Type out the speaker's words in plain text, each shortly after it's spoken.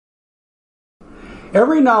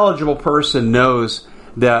Every knowledgeable person knows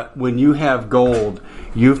that when you have gold,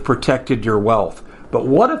 you've protected your wealth. But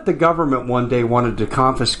what if the government one day wanted to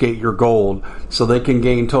confiscate your gold so they can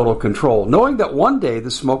gain total control, knowing that one day the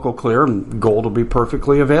smoke will clear and gold will be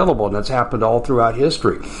perfectly available, and that's happened all throughout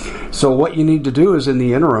history. So what you need to do is, in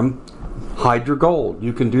the interim, hide your gold.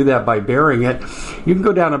 You can do that by burying it. You can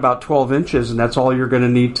go down about 12 inches, and that's all you're going to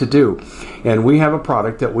need to do. And we have a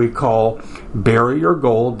product that we call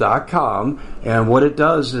buryyourgold.com, and what it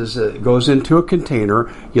does is it goes into a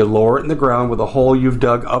container. You lower it in the ground with a hole you've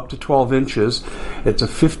dug up to 12 inches. It's a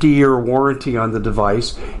 50-year warranty on the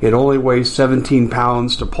device. It only weighs 17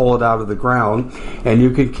 pounds to pull it out of the ground, and you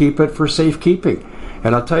can keep it for safekeeping.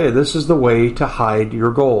 And I'll tell you, this is the way to hide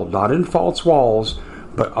your gold. Not in false walls,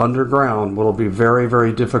 but underground, will be very,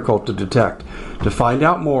 very difficult to detect. To find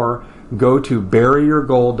out more, go to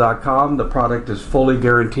buryyourgold.com. The product is fully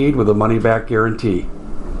guaranteed with a money-back guarantee.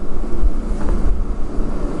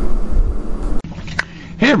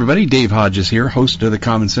 Hey everybody, Dave Hodges here, host of the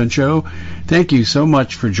Common Sense Show. Thank you so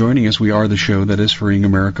much for joining us. We are the show that is freeing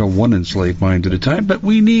America one enslaved mind at a time, but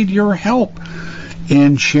we need your help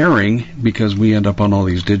in sharing, because we end up on all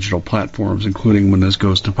these digital platforms, including when this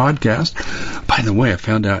goes to podcast. By the way, I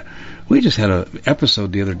found out we just had an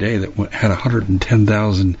episode the other day that had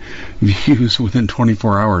 110,000 views within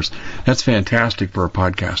 24 hours. That's fantastic for a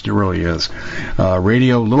podcast. It really is.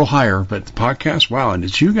 Radio, a little higher, but the podcast, wow. And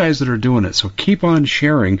it's you guys that are doing it. So keep on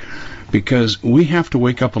sharing, because we have to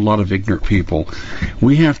wake up a lot of ignorant people.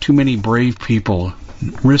 We have too many brave people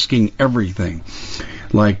risking everything,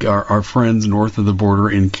 like our friends north of the border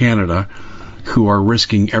in Canada, who are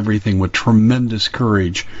risking everything with tremendous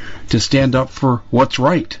courage to stand up for what's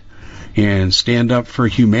right and stand up for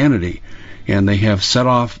humanity. And they have set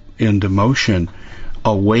off into motion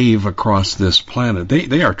a wave across this planet.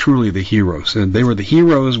 They are truly the heroes. And they were the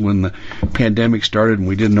heroes when the pandemic started and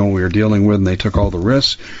we didn't know what we were dealing with, and they took all the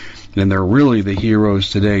risks. And they're really the heroes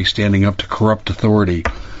today, standing up to corrupt authority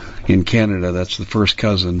in Canada. That's the first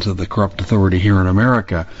cousin to the corrupt authority here in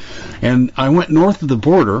America. And I went north of the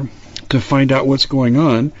border to find out what's going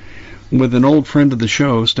on with an old friend of the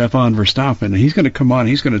show, Stefan Verstappen. And he's going to come on.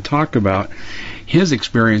 He's going to talk about his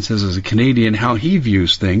experiences as a Canadian, how he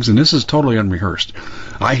views things. And this is totally unrehearsed.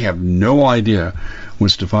 I have no idea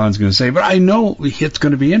what Stefan's going to say, but I know it's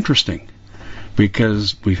going to be interesting,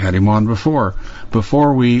 because we've had him on before.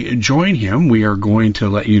 Before we join him, we are going to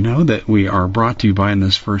let you know that we are brought to you by, in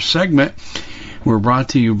this first segment, we're brought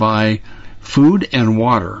to you by Food and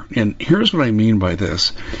Water. And here's what I mean by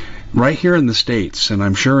this. Right here in the States, and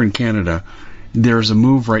I'm sure in Canada, there's a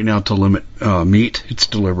move right now to limit meat. It's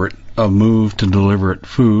deliberate. A move to deliberate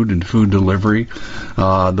food and food delivery.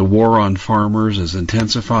 The war on farmers is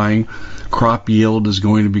intensifying. Crop yield is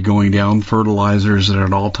going to be going down. Fertilizers at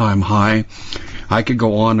an all-time high. I could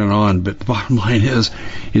go on, but the bottom line is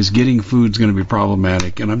getting food is going to be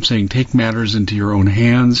problematic. And I'm saying take matters into your own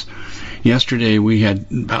hands. Yesterday we had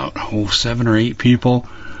about 7 or 8 people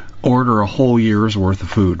order a whole year's worth of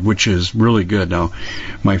food, which is really good. Now,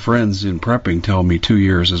 my friends in prepping tell me 2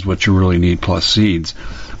 years is what you really need, plus seeds.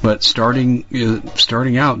 But starting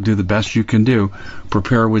out, do the best you can do.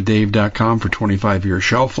 Preparewithdave.com for 25-year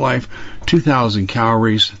shelf life, 2,000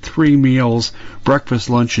 calories, 3 meals, breakfast,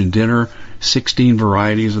 lunch, and dinner, 16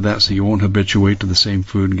 varieties of that, so you won't habituate to the same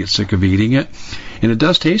food and get sick of eating it. And it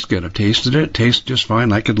does taste good. I've tasted it. It tastes just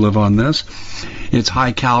fine. I could live on this. It's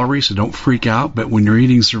high calorie, so don't freak out. But when you're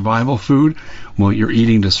eating survival food, well, you're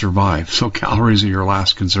eating to survive. So calories are your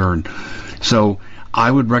last concern. So I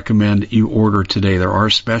would recommend you order today. There are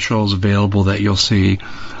specials available that you'll see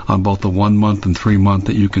on both the 1 month and 3 month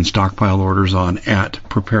that you can stockpile orders on at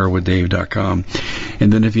preparewithdave.com.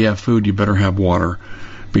 And then if you have food, you better have water,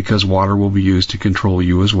 because water will be used to control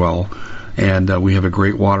you as well. And we have a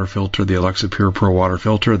great water filter, the Alexa Pure Pro water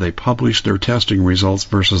filter. They publish their testing results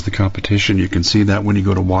versus the competition. You can see that when you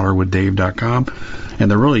go to waterwithdave.com. And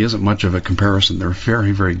there really isn't much of a comparison. They're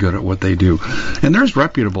very, very good at what they do. And there's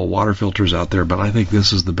reputable water filters out there, but I think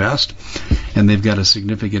this is the best. And they've got a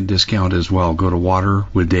significant discount as well. Go to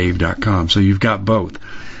waterwithdave.com. So you've got both.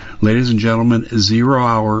 Ladies and gentlemen, 0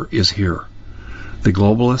 hour is here. The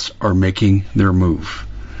globalists are making their move.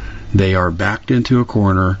 They are backed into a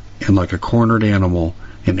corner, and like a cornered animal,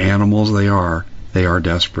 and animals they are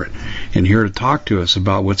desperate. And here to talk to us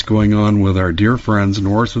about what's going on with our dear friends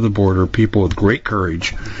north of the border, people with great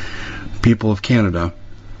courage, people of Canada,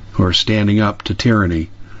 who are standing up to tyranny,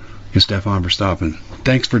 is Stefan Verstappen.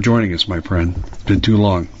 Thanks for joining us, my friend. It's been too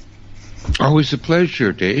long. Always a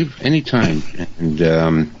pleasure, Dave. Anytime.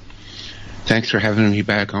 And Thanks for having me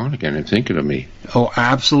back on again and thinking of me. Oh,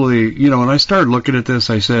 absolutely. When I started looking at this,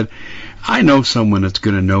 I said, I know someone that's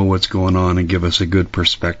going to know what's going on and give us a good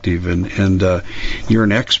perspective. And you're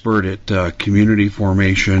an expert at community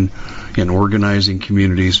formation and organizing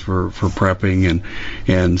communities for prepping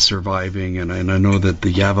and surviving. And I know that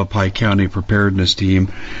the Yavapai County Preparedness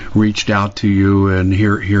Team reached out to you and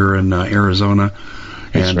here in Arizona.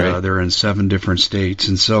 And right. They're in 7 different states.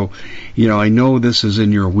 And so, I know this is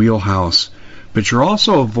in your wheelhouse, but you're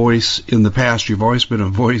also a voice in the past. You've always been a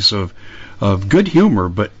voice of good humor,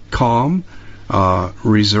 but calm,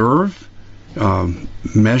 reserve,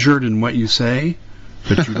 measured in what you say,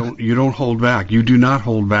 but you don't hold back. You do not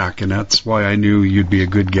hold back, and that's why I knew you'd be a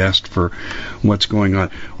good guest for what's going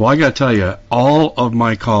on. Well, I got to tell you, all of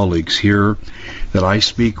my colleagues here that I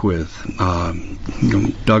speak with,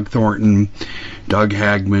 Doug Thornton, Doug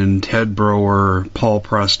Hagman, Ted Brower, Paul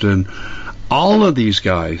Preston, all of these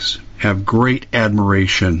guys have great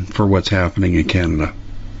admiration for what's happening in Canada.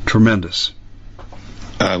 Tremendous.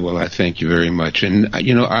 Well, I thank you very much. And,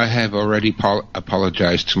 I have already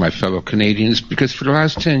apologized to my fellow Canadians because for the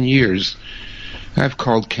last 10 years, I've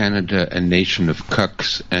called Canada a nation of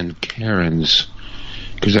cucks and Karens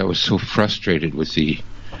because I was so frustrated with the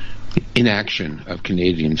inaction of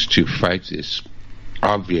Canadians to fight this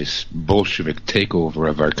obvious Bolshevik takeover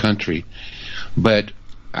of our country. But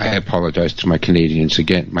I apologize to my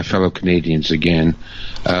fellow Canadians again.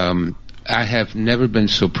 I have never been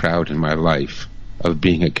so proud in my life of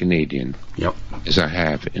being a Canadian as I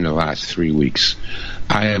have in the last 3 weeks.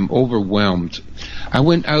 I am overwhelmed. I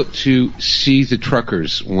went out to see the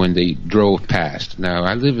truckers when they drove past. Now,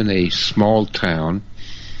 I live in a small town,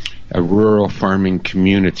 a rural farming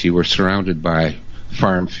community. We're surrounded by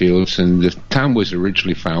farm fields, and the town was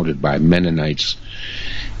originally founded by Mennonites.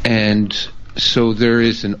 And so there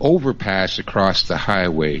is an overpass across the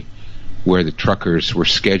highway where the truckers were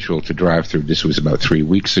scheduled to drive through. This was about 3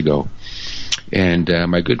 weeks ago. And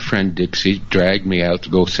my good friend Dixie dragged me out to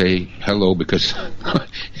go say hello because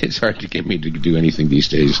it's hard to get me to do anything these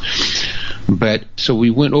days. But so we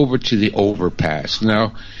went over to the overpass.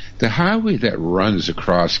 Now, the highway that runs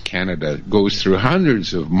across Canada goes through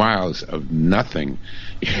hundreds of miles of nothing,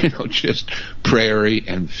 just prairie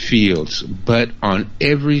and fields. But on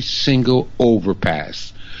every single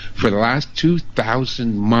overpass, for the last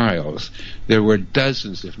 2,000 miles, there were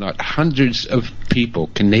dozens, if not hundreds of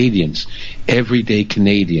people, Canadians, everyday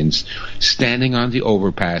Canadians, standing on the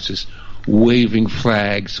overpasses, waving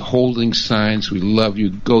flags, holding signs, "We love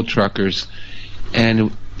you, go truckers."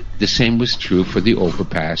 And the same was true for the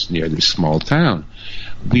overpass near this small town.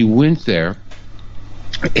 We went there,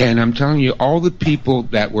 and I'm telling you, all the people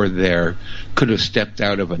that were there could have stepped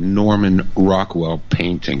out of a Norman Rockwell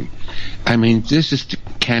painting. I mean, this is the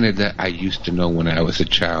Canada I used to know when I was a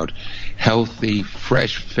child. Healthy,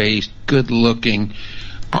 fresh-faced, good-looking,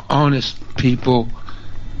 honest people,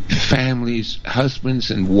 families,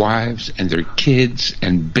 husbands and wives and their kids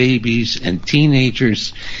and babies and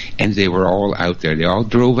teenagers, and they were all out there. They all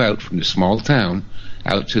drove out from the small town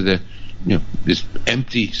out to the this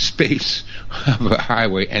empty space of a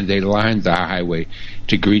highway, and they lined the highway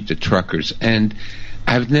to greet the truckers. And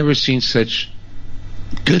I've never seen such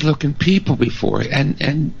good-looking people before,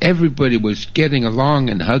 and everybody was getting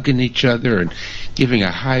along and hugging each other and giving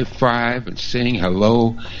a high five and saying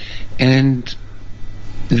hello. And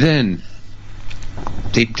then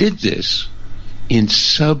they did this in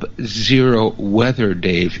sub-zero weather,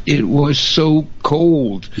 Dave. It was so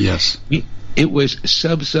cold. Yes. It was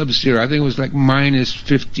sub-zero. I think it was like minus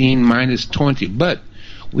 15, minus 20. But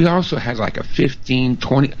we also had like a 15,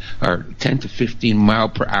 20, or 10 to 15 mile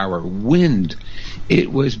per hour wind.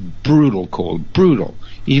 It was brutal cold, brutal.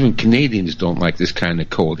 Even Canadians don't like this kind of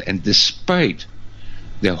cold. And despite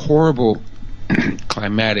the horrible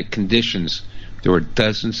climatic conditions, there were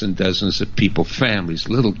dozens and dozens of people, families,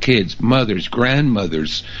 little kids, mothers,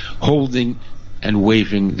 grandmothers, holding and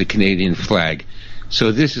waving the Canadian flag.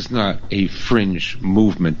 So this is not a fringe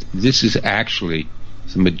movement. This is actually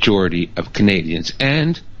the majority of Canadians,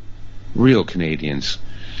 and real Canadians.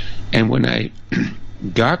 And when I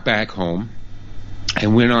got back home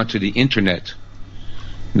and went onto the internet,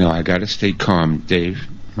 I got to stay calm, Dave.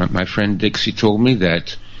 My friend Dixie told me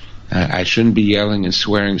that I shouldn't be yelling and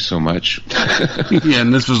swearing so much. Yeah,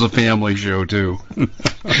 and this was a family show, too.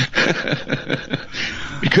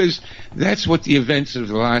 Because that's what the events of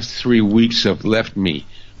the last 3 weeks have left me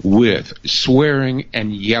with, swearing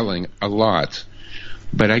and yelling a lot.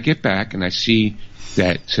 But I get back and I see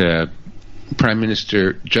that Prime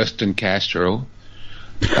Minister Justin Castro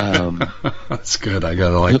That's good. I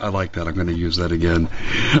like that. I'm going to use that again.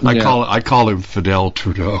 I call him Fidel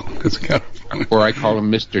Trudeau. It's kind of funny. Or I call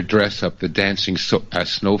him Mr. Dress Up, the dancing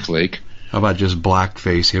snowflake. How about just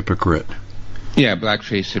blackface hypocrite? Yeah,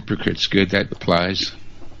 blackface hypocrite's good. That applies.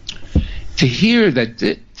 To hear that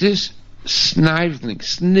this sniveling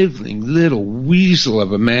little weasel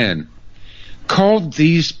of a man called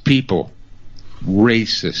these people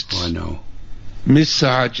racists. Oh, I know.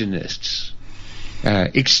 Misogynists.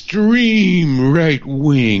 Extreme right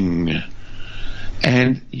wing.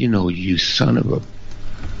 And, you son of a...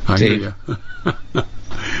 I hear you.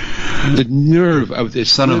 The nerve of this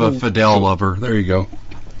son of a Fidel lover. There you go.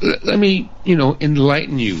 Let me,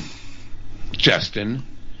 enlighten you, Justin.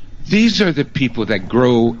 These are the people that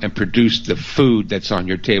grow and produce the food that's on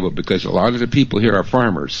your table, because a lot of the people here are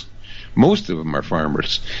farmers. Most of them are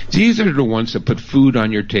farmers. These are the ones that put food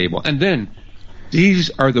on your table. And then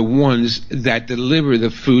these are the ones that deliver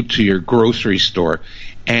the food to your grocery store.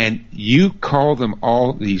 And you call them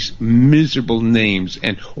all these miserable names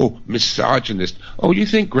and, misogynist. Oh, you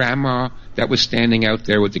think Grandma that was standing out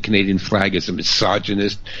there with the Canadian flag is a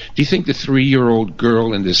misogynist? Do you think the 3-year-old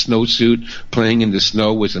girl in the snowsuit playing in the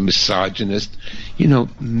snow was a misogynist?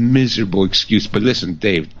 Miserable excuse. But listen,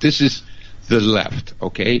 Dave, this is the left,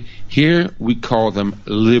 okay? Here we call them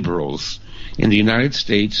liberals. In the United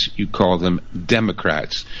States, you call them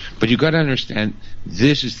Democrats. But you got to understand,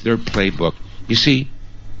 this is their playbook. You see,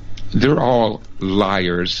 they're all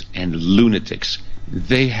liars and lunatics.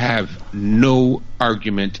 They have no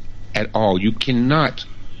argument at all. You cannot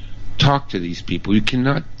talk to these people. You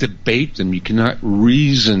cannot debate them. You cannot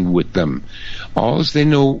reason with them. All they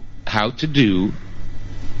know how to do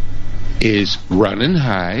is run and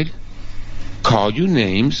hide, call you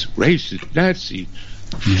names, racist, Nazi,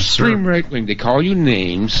 extreme right wing. They call you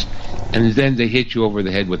names, and then they hit you over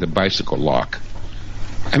the head with a bicycle lock.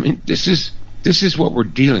 I mean, this is what we're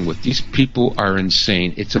dealing with. These people are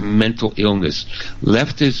insane. It's a mental illness.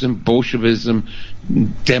 Leftism, Bolshevism,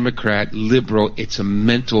 Democrat, liberal, it's a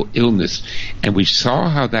mental illness. And we saw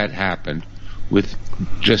how that happened with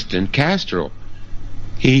Justin Castro.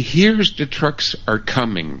 He hears the trucks are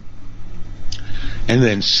coming. And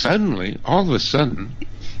then suddenly, all of a sudden,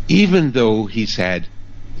 even though he's had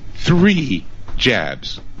 3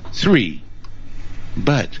 jabs, 3,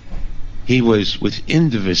 but he was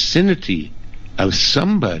within the vicinity of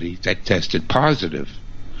somebody that tested positive.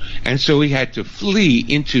 And so he had to flee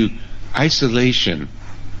into isolation.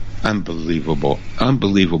 Unbelievable.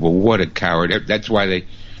 Unbelievable. What a coward. That's why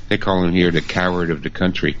they call him here the coward of the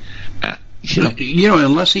country.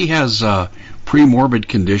 Unless he has pre-morbid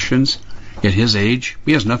conditions at his age,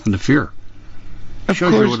 he has nothing to fear.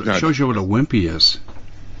 Shows you what a wimp he is.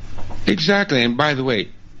 Exactly. And by the way,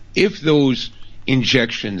 if those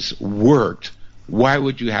injections worked, why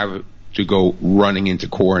would you have to go running into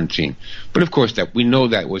quarantine? But of course, that we know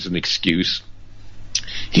that was an excuse.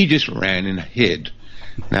 He just ran and hid.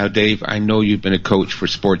 Now, Dave, I know you've been a coach for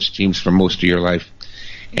sports teams for most of your life,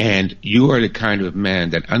 and you are the kind of man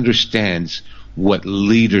that understands what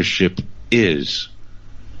leadership is.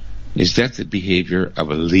 Is that the behavior of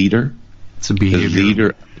a leader? It's a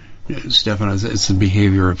behavior. Stefan, it's the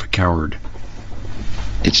behavior of a coward.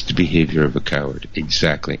 It's the behavior of a coward,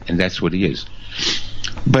 exactly, and that's what he is.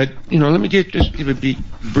 But let me just give a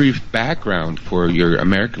brief background for your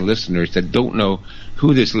American listeners that don't know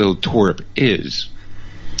who this little twerp is.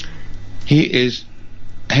 He is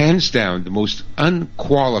hands down the most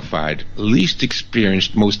unqualified, least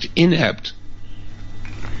experienced, most inept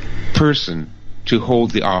person to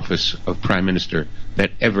hold the office of Prime Minister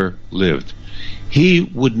that ever lived. He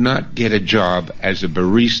would not get a job as a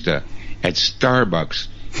barista at Starbucks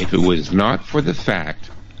if it was not for the fact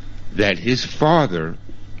that his father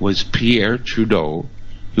was Pierre Trudeau,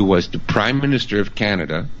 who was the Prime Minister of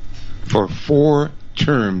Canada for 4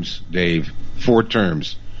 terms, Dave. 4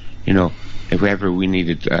 terms. If ever we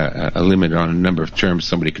needed a limit on a number of terms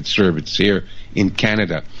somebody could serve, it's here in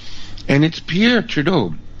Canada. And it's Pierre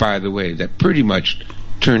Trudeau, by the way, that pretty much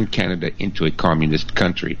turned Canada into a communist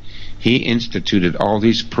country. He instituted all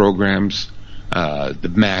these programs,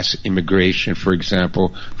 the mass immigration, for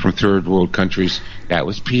example, from third world countries. That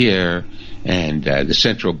was Pierre. And the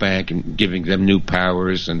central bank and giving them new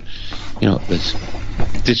powers. And,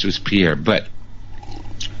 this was Pierre. But,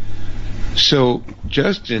 so,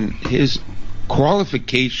 Justin, his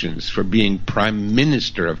qualifications for being Prime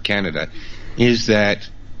Minister of Canada is that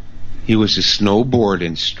he was a snowboard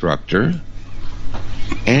instructor,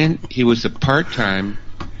 and he was a part-time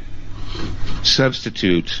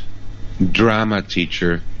substitute drama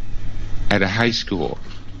teacher at a high school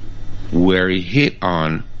where he hit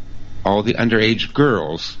on all the underage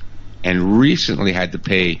girls, and recently had to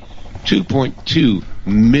pay $2.2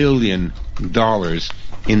 million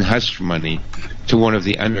in hush money to one of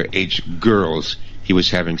the underage girls he was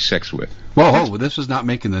having sex with. Whoa, this is not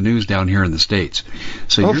making the news down here in the States.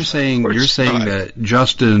 So you're saying that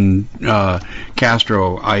Justin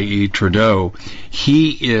Castro, i.e. Trudeau,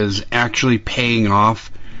 he is actually paying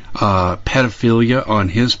off pedophilia on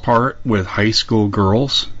his part with high school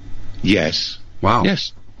girls? Yes. Wow.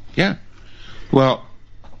 Yes. Yeah. Well,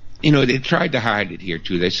 they tried to hide it here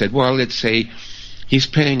too. They said, well, let's say he's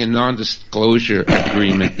paying a non-disclosure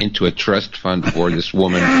agreement into a trust fund for this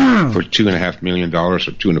woman for $2.5 million or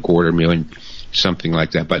 $2.25 million, something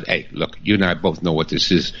like that. But hey, look, you and I both know what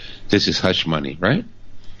this is. This is hush money, right?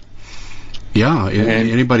 Yeah.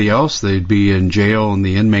 Anybody else, they'd be in jail and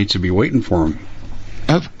the inmates would be waiting for them.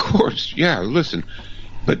 Of course. Yeah. Listen.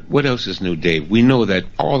 But what else is new, Dave? We know that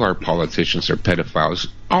all our politicians are pedophiles.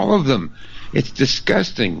 All of them. It's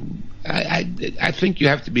disgusting. I think you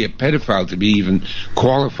have to be a pedophile to be even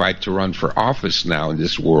qualified to run for office now in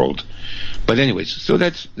this world. But anyways, so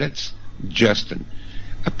that's Justin,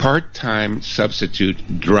 a part-time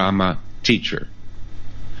substitute drama teacher.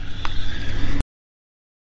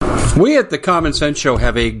 We at the Common Sense Show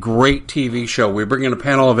have a great TV show. We bring in a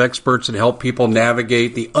panel of experts and help people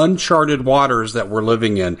navigate the uncharted waters that we're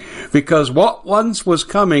living in. Because what once was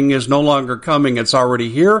coming is no longer coming. It's already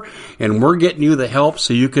here, and we're getting you the help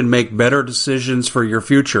so you can make better decisions for your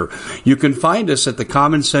future. You can find us at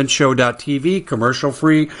thecommonsenseshow.tv,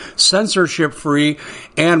 commercial-free, censorship-free,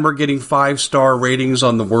 and we're getting 5-star ratings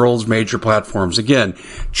on the world's major platforms. Again,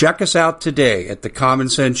 check us out today at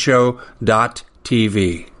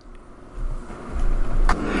thecommonsenseshow.tv.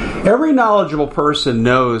 Every knowledgeable person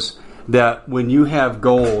knows that when you have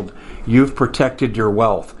gold, you've protected your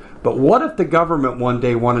wealth. But what if the government one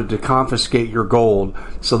day wanted to confiscate your gold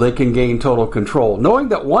so they can gain total control, knowing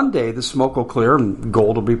that one day the smoke will clear and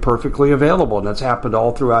gold will be perfectly available, and that's happened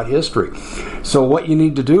all throughout history. So what you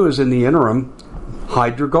need to do is, in the interim,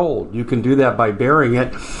 hide your gold. You can do that by burying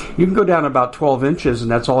it. You can go down about 12 inches, and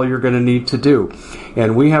that's all you're going to need to do.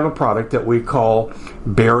 And we have a product that we call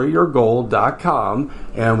buryyourgold.com,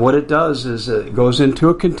 and what it does is it goes into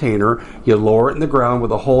a container. You lower it in the ground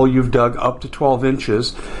with a hole you've dug up to 12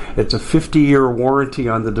 inches. It's a 50-year warranty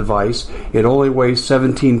on the device. It only weighs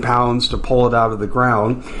 17 pounds to pull it out of the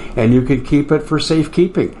ground, and you can keep it for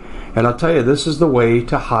safekeeping. And I'll tell you, this is the way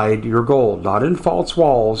to hide your gold. Not in false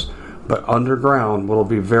walls, but underground will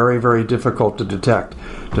be very, very difficult to detect.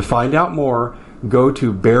 To find out more, go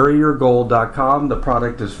to buryyourgold.com. The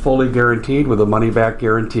product is fully guaranteed with a money-back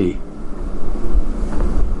guarantee.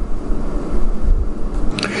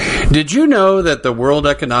 Did you know that the World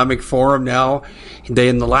Economic Forum now,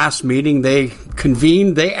 in the last meeting they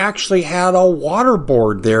convened, they actually had a water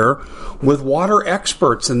board there with water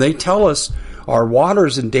experts, and they tell us our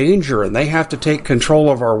water's in danger and they have to take control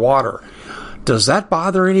of our water. Does that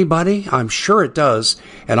bother anybody? I'm sure it does.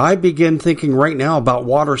 And I begin thinking right now about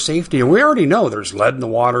water safety. And we already know there's lead in the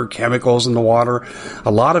water, chemicals in the water.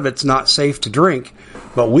 A lot of it's not safe to drink.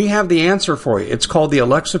 But we have the answer for you. It's called the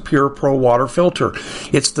Alexa Pure Pro Water Filter.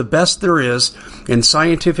 It's the best there is, and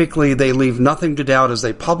scientifically they leave nothing to doubt as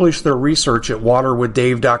they publish their research at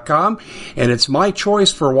waterwithdave.com, and it's my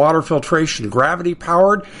choice for water filtration. Gravity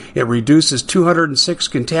powered, it reduces 206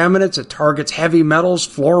 contaminants, it targets heavy metals,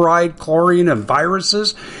 fluoride, chlorine, and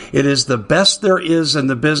viruses. It is the best there is in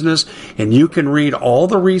the business, and you can read all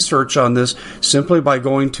the research on this simply by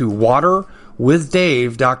going to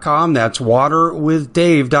waterwithdave.com. That's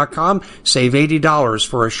waterwithdave.com. Save $80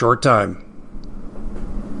 for a short time.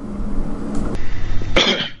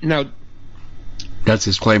 Now, that's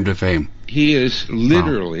his claim to fame. He is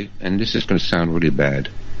literally, and this is going to sound really bad,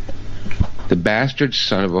 the bastard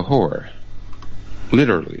son of a whore.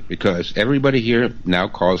 Literally, because everybody here now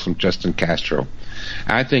calls him Justin Castro.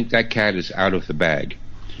 I think that cat is out of the bag.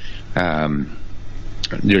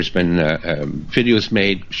 There's been videos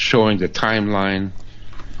made showing the timeline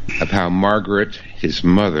of how Margaret, his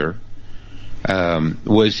mother,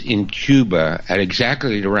 was in Cuba at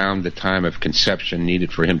exactly around the time of conception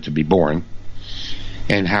needed for him to be born,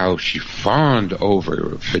 and how she fawned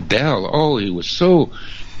over Fidel. Oh, he was so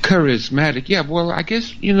charismatic. Yeah, well, I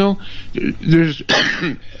guess, there's...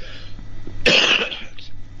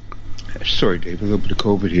 Sorry, Dave, a little bit of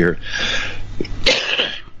COVID here.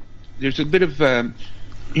 There's a bit of...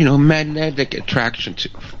 magnetic attraction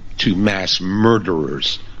to mass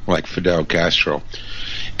murderers like Fidel Castro.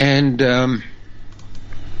 And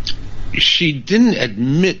she didn't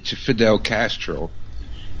admit to Fidel Castro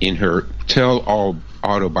in her tell-all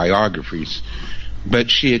autobiographies,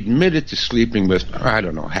 But she admitted to sleeping with, I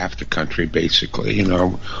don't know, half the country, basically. You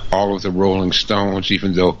know, all of the Rolling Stones,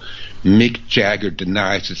 even though Mick Jagger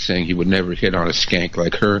denies it, saying he would never hit on a skank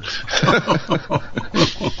like her.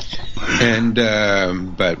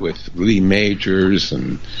 And but with Lee Majors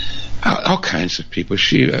and all kinds of people,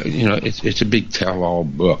 she, you know, it's a big tell-all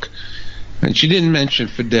book. And she didn't mention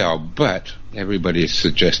Fidel, but everybody is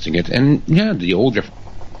suggesting it. And yeah, the older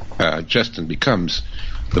Justin becomes,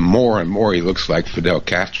 the more and more he looks like Fidel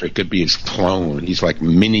Castro. It could be his clone. He's like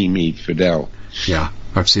mini-me Fidel. Yeah,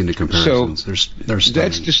 I've seen the comparisons. So there's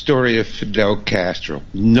that's the story of Fidel Castro.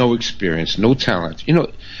 No experience, no talent. You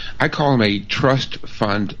know, I call him a trust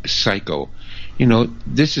fund psycho. You know,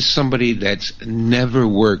 this is somebody that's never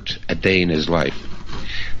worked a day in his life.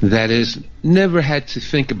 That is, never had to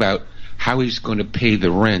think about how he's going to pay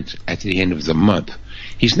the rent at the end of the month.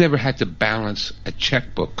 He's never had to balance a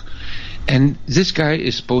checkbook. And this guy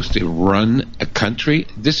is supposed to run a country.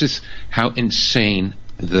 This is how insane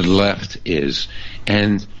the left is.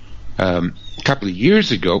 And a couple of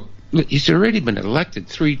years ago, he's already been elected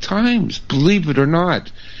 3 times, believe it or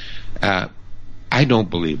not. I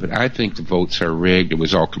don't believe it. I think the votes are rigged. It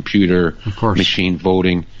was all computer, machine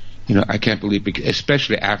voting. You know, I can't believe it,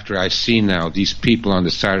 especially after I see now these people on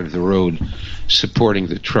the side of the road supporting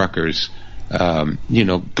the truckers. You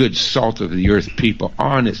know, good salt of the earth people,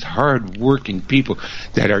 honest, hard-working people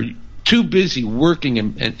that are too busy working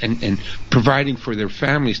and providing for their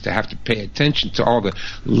families to have to pay attention to all the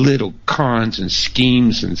little cons and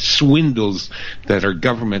schemes and swindles that our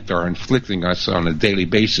government are inflicting us on a daily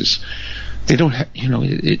basis. They don't have, you know,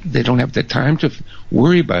 they don't have the time to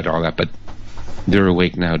worry about all that, but they're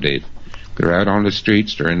awake now, Dave. They're out on the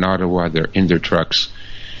streets, they're in Ottawa, they're in their trucks.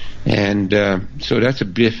 And so that's a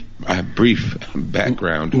brief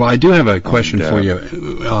background. Well, I do have a question for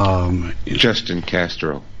you. Justin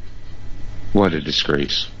Castro. What a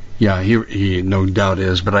disgrace. Yeah, he no doubt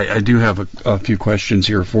is. But I do have a few questions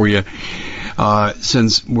here for you.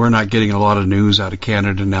 Since we're not getting a lot of news out of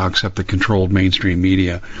Canada now except the controlled mainstream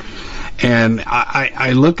media. And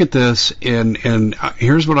I look at this, and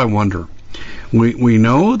here's what I wonder. We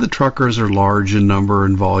know the truckers are large in number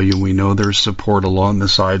and volume. We know there's support along the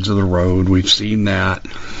sides of the road. We've seen that.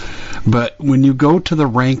 But when you go to the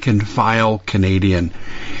rank and file Canadian,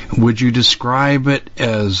 would you describe it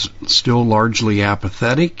as still largely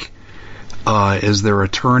apathetic? Is there a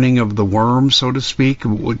turning of the worm, so to speak?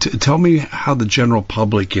 Tell me how the general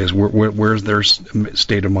public is. Where's their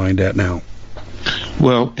state of mind at now?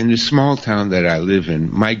 Well, in the small town that I live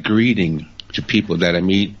in, my greeting to people that I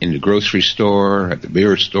meet in the grocery store, at the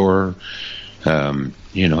beer store,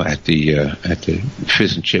 you know, at the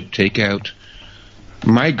fish and chip takeout,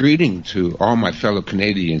 my greeting to all my fellow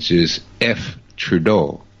Canadians is F.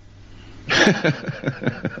 Trudeau.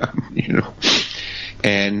 You know,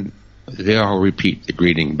 and they all repeat the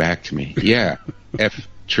greeting back to me. Yeah, F.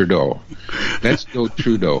 Trudeau. Let's go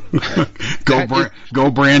Trudeau. Go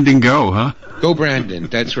Brandon, go, huh? Go Brandon.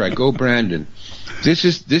 That's right. Go Brandon. This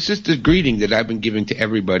is the greeting that I've been giving to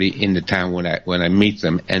everybody in the town when I meet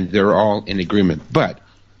them, and they're all in agreement. But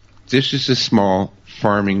this is a small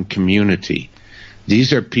farming community.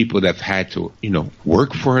 These are people that have had to, you know,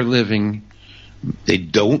 work for a living. They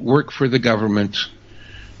don't work for the government.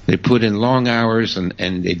 They put in long hours and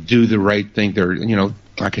they do the right thing. They're, you know,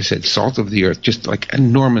 like I said, salt of the earth, just like a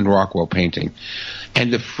Norman Rockwell painting.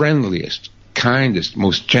 And the friendliest, kindest,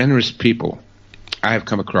 most generous people I have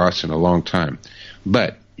come across in a long time.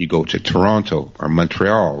 But you go to Toronto or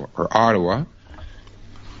Montreal or Ottawa,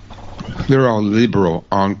 they're all liberal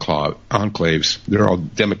enclaves. They're all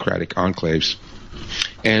democratic enclaves.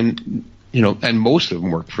 And, you know, and most of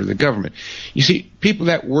them work for the government. You see, people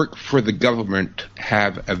that work for the government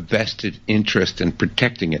have a vested interest in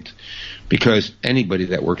protecting it, because anybody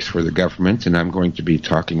that works for the government, and I'm going to be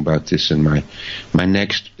talking about this in my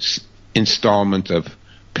next installment of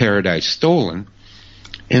Paradise Stolen,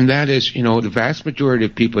 and that is, you know, the vast majority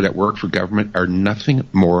of people that work for government are nothing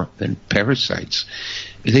more than parasites.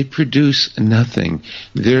 They produce nothing.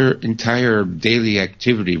 Their entire daily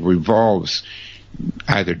activity revolves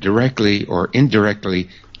either directly or indirectly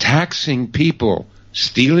taxing people,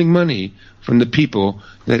 stealing money from the people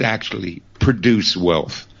that actually produce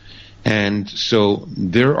wealth. And so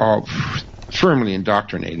they're all firmly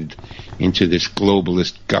indoctrinated into this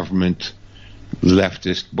globalist government,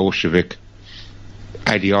 leftist, Bolshevik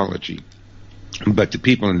ideology. But the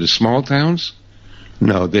people in the small towns,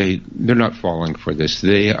 no, they're not falling for this.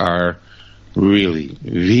 They are really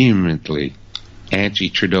vehemently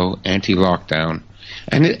anti-Trudeau, anti-lockdown.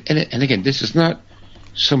 And again, this is not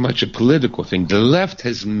so much a political thing. The left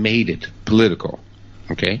has made it political.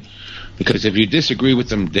 okay? Because if you disagree with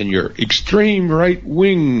them, then you're extreme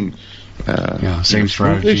right-wing. Same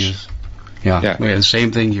strategy.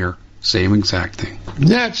 Same thing here. Same exact thing.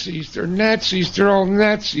 Nazis, they're all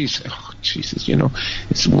Nazis. Oh, Jesus,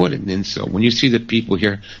 it's what an insult. When you see the people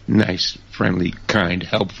here, nice, friendly, kind,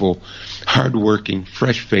 helpful, hardworking,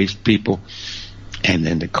 fresh-faced people, and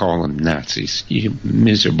then to call them Nazis. You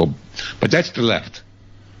miserable. But that's the left.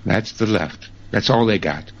 That's all they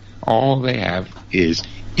got. All they have is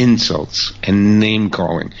insults and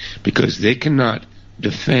name-calling, because they cannot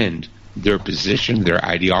defend their position, their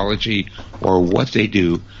ideology, or what they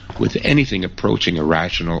do with anything approaching a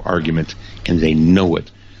rational argument, and they know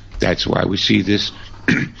it. That's why we see this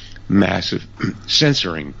massive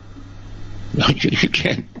censoring. You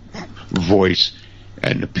can't voice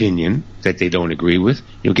an opinion that they don't agree with.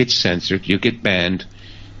 You'll get censored, you'll get banned,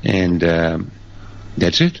 and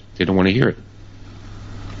that's it. They don't want to hear it.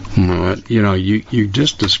 You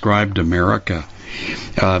just described America.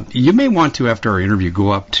 You may want to, after our interview,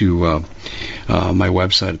 go up to my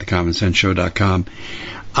website at thecommonsenseshow.com.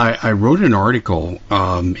 I wrote an article,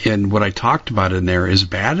 and what I talked about in there, as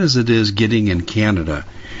bad as it is getting in Canada,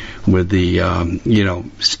 with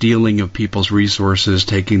the stealing of people's resources,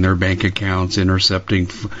 taking their bank accounts, intercepting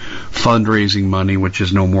fundraising money, which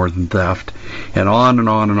is no more than theft, and on and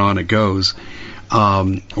on and on it goes.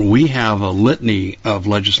 We have a litany of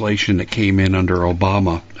legislation that came in under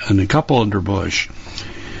Obama and a couple under Bush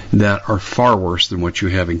that are far worse than what you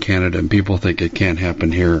have in Canada, and people think it can't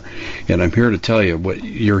happen here. And I'm here to tell you what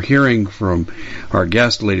you're hearing from our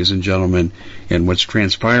guest, ladies and gentlemen, and what's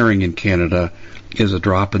transpiring in Canada is a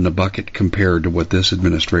drop in the bucket compared to what this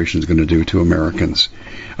administration is going to do to Americans.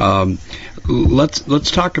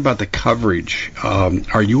 Let's talk about the coverage.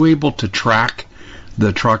 Are you able to track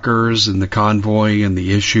the truckers and the convoy and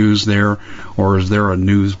the issues there, or is there a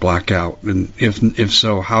news blackout? And if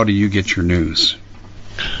so, how do you get your news?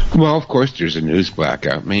 Well, of course there's a news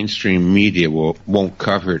blackout. Mainstream media won't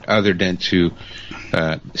cover it other than to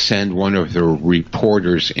send one of their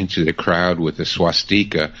reporters into the crowd with a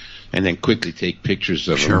swastika and then quickly take pictures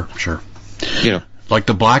of them. Sure. Like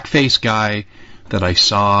the blackface guy that I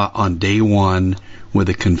saw on day one with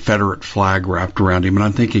a Confederate flag wrapped around him, and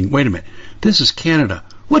I'm thinking, wait a minute, this is Canada.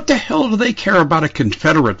 What the hell do they care about a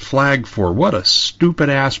Confederate flag for? What a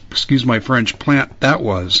stupid-ass, excuse my French, plant that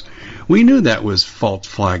was. We knew that was false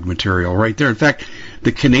flag material right there. In fact,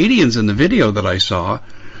 the Canadians in the video that I saw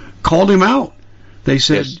called him out. They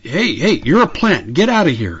said, yes. Hey, you're a plant. Get out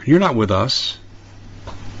of here. You're not with us.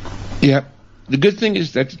 Yeah. The good thing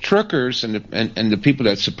is that the truckers and the people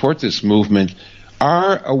that support this movement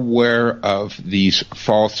are aware of these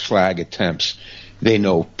false flag attempts. They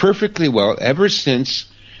know perfectly well, ever since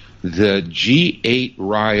the G8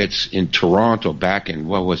 riots in Toronto back in,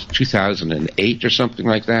 2008 or something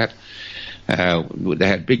like that. They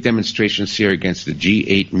had big demonstrations here against the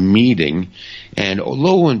G8 meeting, and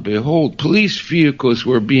lo and behold, police vehicles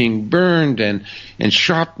were being burned and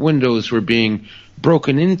shop windows were being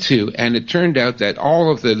broken into, and it turned out that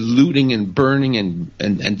all of the looting and burning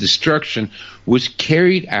and destruction was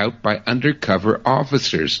carried out by undercover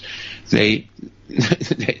officers. They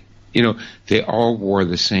all wore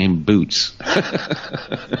the same boots.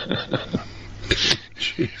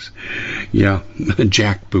 Jeez. Yeah,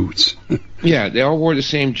 jack boots. Yeah, they all wore the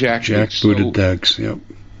same jack boots. Jack-booted thugs, yep.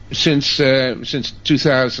 Since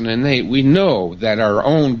 2008, we know that our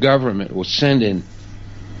own government will send in,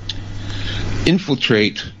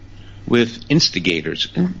 infiltrate with instigators.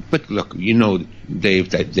 But look, Dave,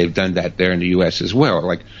 that they've done that there in the U.S. as well.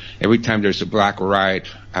 Like every time there's a Black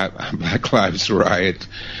Lives riot,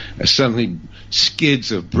 suddenly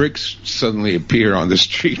skids of bricks suddenly appear on the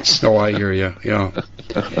streets. Oh, I hear you. Yeah.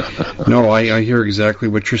 No, I hear exactly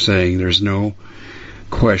what you're saying. There's no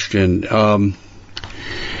question.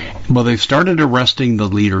 Well, they've started arresting the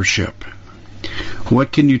leadership.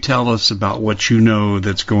 What can you tell us about what you know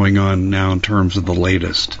that's going on now in terms of the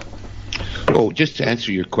latest? Oh, just to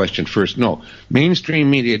answer your question first, no. Mainstream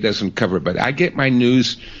media doesn't cover it, but I get my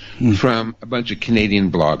news from a bunch of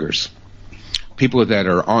Canadian bloggers. People that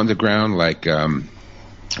are on the ground, like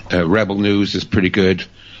Rebel News is pretty good,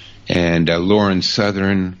 and Lauren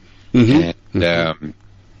Southern, and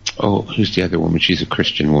who's the other woman? She's a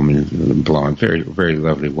Christian woman, blonde, very, very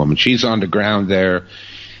lovely woman. She's on the ground there.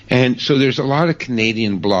 And so there's a lot of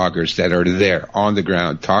Canadian bloggers that are there on the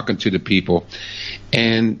ground talking to the people.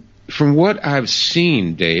 And from what I've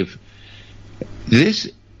seen, Dave,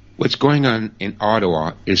 what's going on in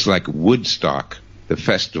Ottawa is like Woodstock, the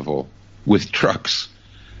festival, with trucks.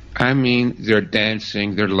 I mean, they're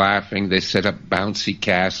dancing, they're laughing, they set up bouncy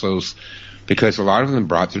castles, because a lot of them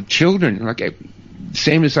brought their children. Like,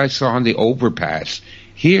 same as I saw on the overpass.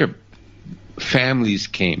 Here, families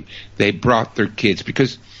came. They brought their kids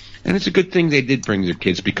and it's a good thing they did bring their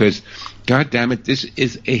kids because, God damn it, this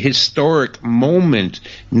is a historic moment.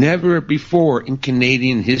 Never before in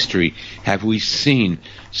Canadian history have we seen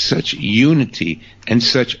such unity and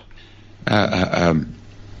such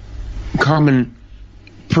common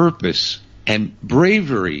purpose and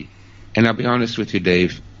bravery. And I'll be honest with you,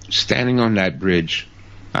 Dave, standing on that bridge,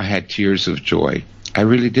 I had tears of joy. I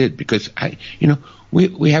really did, because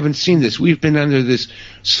we haven't seen this. We've been under this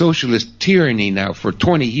socialist tyranny now for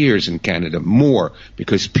 20 years in Canada, more,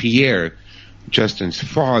 because Pierre, Justin's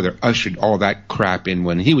father, ushered all that crap in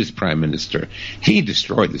when he was Prime Minister. He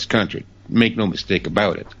destroyed this country. Make no mistake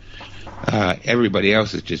about it. Everybody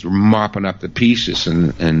else is just mopping up the pieces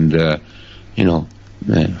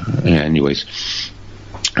anyways.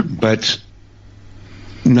 But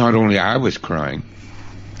not only I was crying,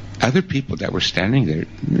 other people that were standing there,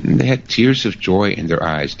 they had tears of joy in their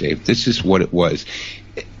eyes, Dave. This is what it was.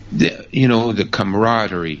 The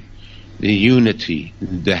camaraderie, the unity,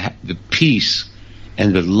 the peace,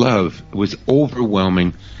 and the love was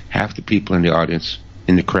overwhelming. Half the people in the audience,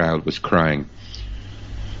 in the crowd, was crying.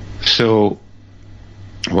 So,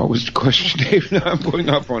 what was the question, Dave? No, I'm going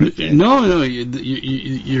off on it. No,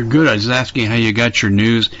 you're good. I was asking how you got your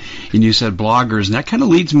news, and you said bloggers, and that kind of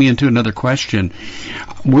leads me into another question.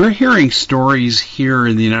 We're hearing stories here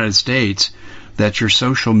in the United States that your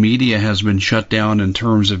social media has been shut down in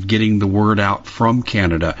terms of getting the word out from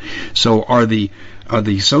Canada. So are the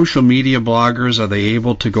social media bloggers, are they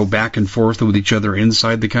able to go back and forth with each other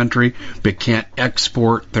inside the country but can't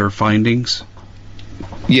export their findings?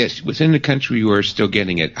 Yes, within the country you are still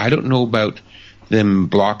getting it. I don't know about them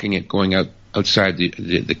blocking it going outside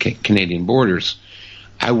the Canadian borders.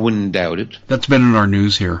 I wouldn't doubt it. That's been in our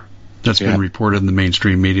news here. That's been reported in the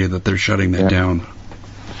mainstream media that they're shutting that down.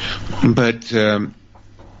 But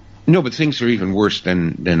but things are even worse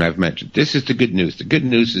than I've mentioned. This is the good news. The good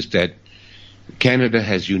news is that Canada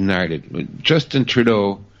has united. Justin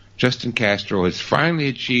Castro has finally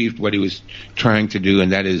achieved what he was trying to do,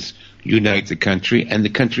 and that is unite the country. And the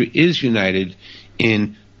country is united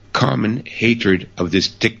in common hatred of this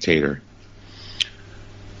dictator.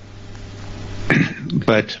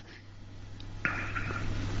 But,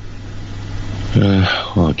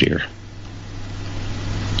 oh dear.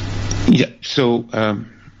 Yeah, so,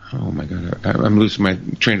 oh my God, I'm losing my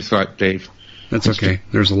train of thought, Dave. That's okay.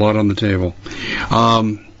 There's a lot on the table.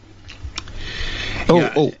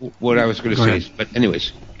 What I was going to say is, but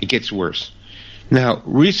anyways, it gets worse. Now,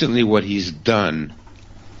 recently what he's done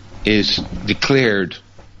is declared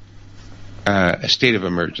a state of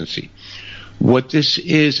emergency. What this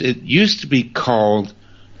is, it used to be called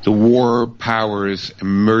the War Powers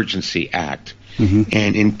Emergency Act. Mm-hmm.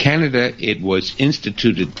 And in Canada, it was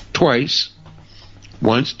instituted twice,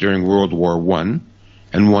 once during World War I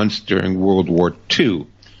and once during World War II.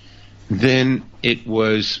 Then it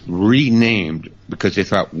was renamed because they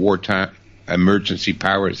thought Wartime Emergency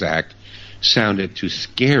Powers Act sounded too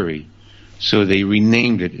scary, so they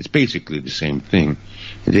renamed it. It's basically the same thing.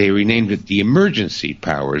 They renamed it the Emergency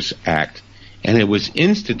Powers Act, and it was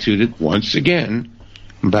instituted once again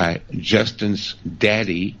by Justin's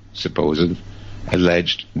daddy, supposed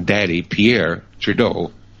alleged daddy, Pierre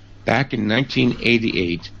Trudeau, back in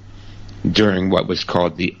 1988 during what was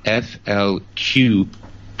called the FLQ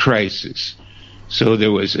crisis. So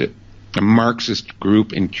there was a Marxist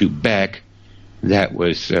group in Quebec that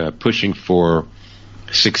was pushing for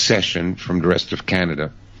secession from the rest of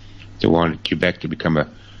Canada. They wanted Quebec to become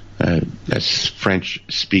a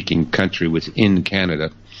French-speaking country within Canada.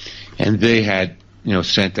 And they had,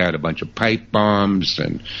 sent out a bunch of pipe bombs,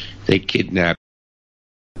 and they kidnapped.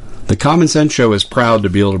 The Common Sense Show is proud to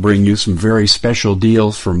be able to bring you some very special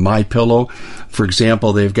deals from MyPillow. For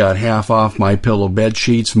example, they've got half off MyPillow bed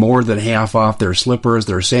sheets, more than half off their slippers,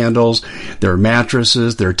 their sandals, their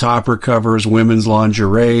mattresses, their topper covers, women's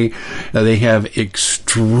lingerie. They have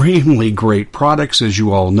extremely great products, as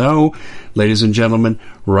you all know. Ladies and gentlemen,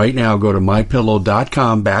 right now go to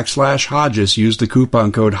mypillow.com/Hodges. Use the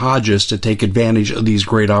coupon code Hodges to take advantage of these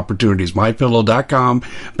great opportunities.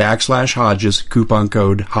 mypillow.com/Hodges, coupon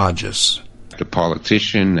code Hodges. The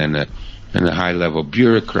politician and a high-level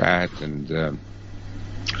bureaucrat and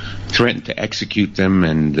threatened to execute them.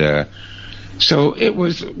 And so it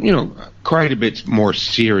was, quite a bit more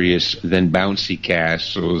serious than bouncy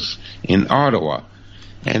castles in Ottawa.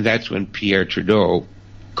 And that's when Pierre Trudeau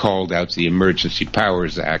called out the Emergency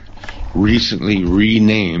Powers Act, recently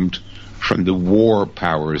renamed from the War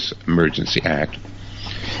Powers Emergency Act.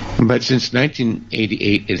 But since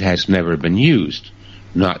 1988, it has never been used.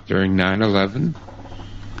 Not during 9/11,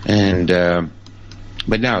 And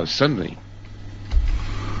but now suddenly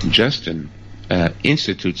Justin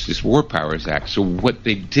institutes this War Powers Act. So what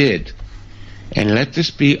they did, and let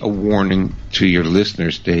this be a warning to your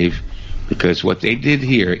listeners, Dave, because what they did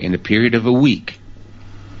here in a period of a week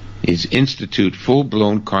is institute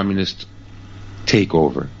full-blown communist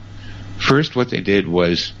takeover. First, what they did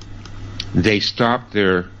was they stopped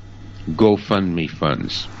their GoFundMe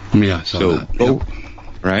funds. Yeah, so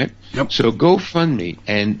right? Yep. So GoFundMe,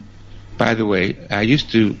 and by the way, I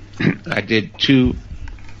did 2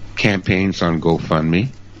 campaigns on GoFundMe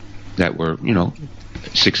that were,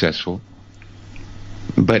 successful.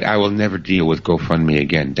 But I will never deal with GoFundMe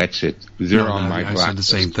again. That's it. They're on my blacklist. I said the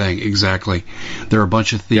same thing. Exactly. They're a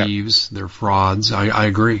bunch of thieves. Yep. They're frauds. I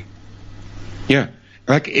agree. Yeah.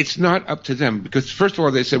 Like, it's not up to them. Because, first of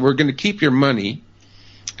all, they said, we're going to keep your money,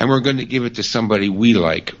 and we're going to give it to somebody we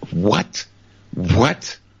like. What?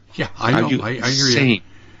 Yeah, I know. I hear you.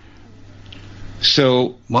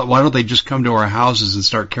 So why don't they just come to our houses and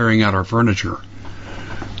start carrying out our furniture?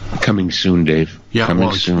 Coming soon, Dave. Yeah,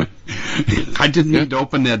 coming soon. I didn't need to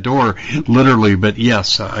open that door, literally, but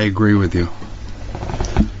yes, I agree with you.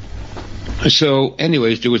 So,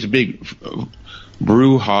 anyways, there was a big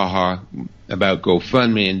brouhaha about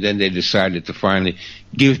GoFundMe, and then they decided to finally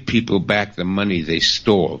give people back the money they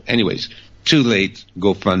stole. Anyways, too late,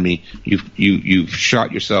 GoFundMe. You've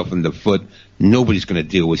shot yourself in the foot. Nobody's going to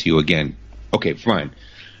deal with you again. Okay, fine.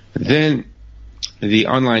 Then the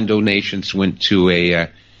online donations went to a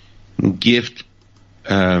gift,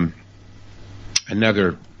 another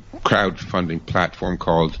crowdfunding platform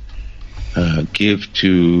called Give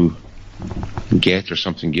to Get or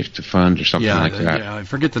something, Gift to Fund or something like that. Yeah, I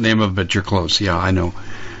forget the name of it, but you're close. Yeah, I know.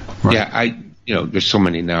 Right. Yeah, there's so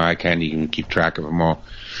many now I can't even keep track of them all.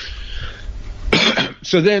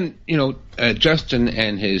 So then, Justin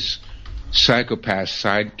and his psychopath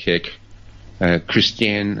sidekick,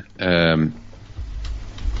 Christiane, the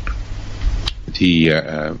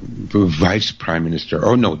vice prime minister,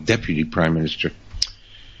 deputy prime minister,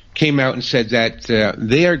 came out and said that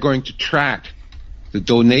they are going to track the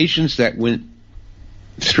donations that went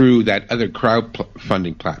through that other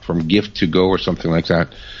crowdfunding platform, Gift to Go or something like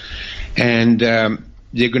that, and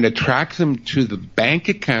they're going to track them to the bank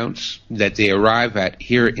accounts that they arrive at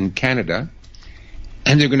here in Canada,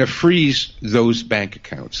 and they're going to freeze those bank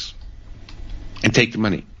accounts and take the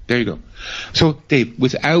money. There you go. So, Dave,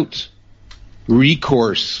 without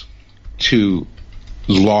recourse to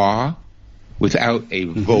law, without a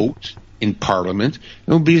vote in Parliament,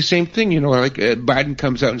 it will be the same thing. Like Biden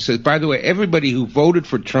comes out and says, by the way, everybody who voted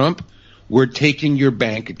for Trump, we're taking your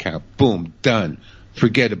bank account. Boom, done.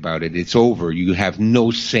 Forget about it. It's over. You have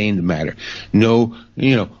no say in the matter. No,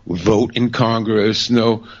 vote in Congress.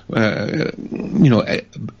 No,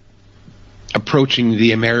 approaching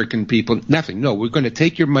the American people. Nothing. No, we're going to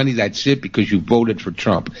take your money. That's it, because you voted for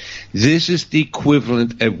Trump. This is the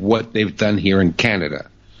equivalent of what they've done here in Canada.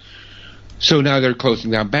 So now they're closing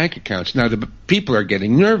down bank accounts. Now the people are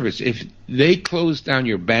getting nervous. If they close down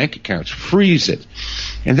your bank accounts, freeze it,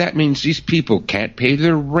 and that means these people can't pay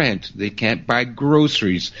their rent, they can't buy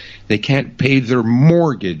groceries, they can't pay their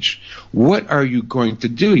mortgage. What are you going to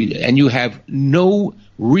do? And you have no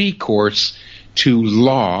recourse to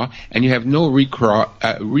law, and you have no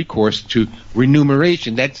recourse to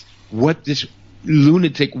remuneration. That's what this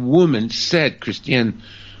lunatic woman said, Christiane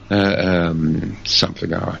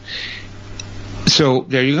something. So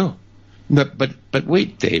there you go. But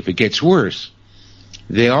wait, Dave, it gets worse.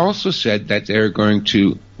 They also said that they're going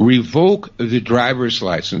to revoke the driver's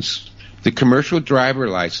license, the commercial driver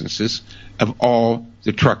licenses of all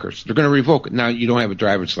the truckers. They're going to revoke it. Now you don't have a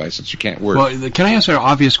driver's license, you can't work. Well, can I ask an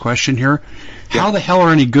obvious question here? Yeah. How the hell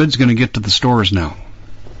are any goods going to get to the stores now?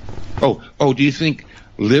 Oh, do you think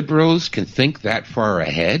liberals can think that far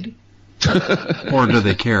ahead? Or do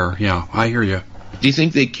they care? Yeah, I hear you. Do you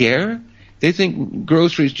think they care? They think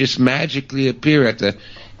groceries just magically appear at the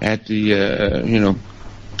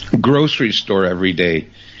grocery store every day.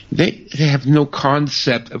 They have no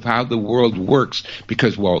concept of how the world works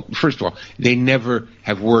because, well, first of all, they never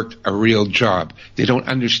have worked a real job. They don't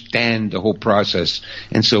understand the whole process.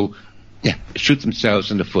 And so, yeah, shoot themselves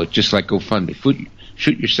in the foot, just like GoFundMe.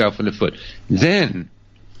 Shoot yourself in the foot. Then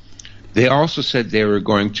they also said they were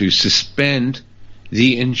going to suspend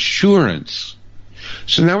the insurance.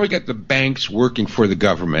 So now we got the banks working for the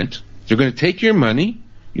government. They're going to take your money.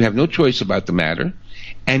 You have no choice about the matter.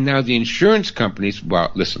 And now the insurance companies,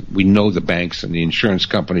 well, listen, we know the banks and the insurance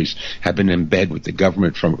companies have been in bed with the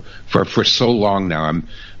government for so long now.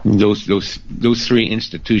 Those three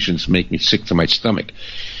institutions make me sick to my stomach.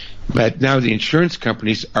 But now the insurance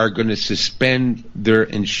companies are going to suspend their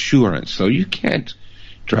insurance. So you can't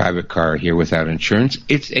drive a car here without insurance.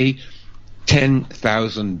 It's a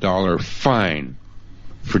 $10,000 fine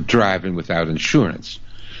for driving without insurance.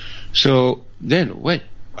 So then, what?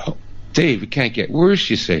 Oh, Dave, it can't get worse,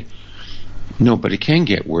 you say. No, but it can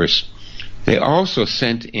get worse. They also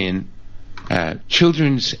sent in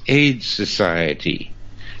Children's Aid Society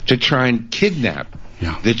to try and kidnap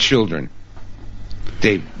the children.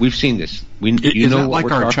 Dave, we've seen this. Is that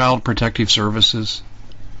like our Child Protective Services?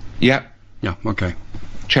 Yeah. Yeah, okay.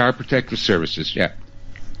 Child Protective Services, yeah.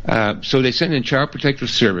 So they sent in Child Protective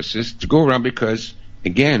Services to go around because,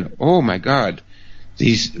 again, oh my God,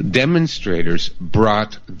 these demonstrators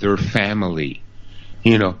brought their family,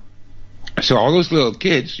 So all those little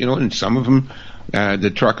kids, and some of them, the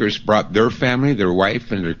truckers brought their family, their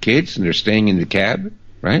wife and their kids, and they're staying in the cab,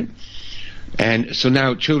 right? And so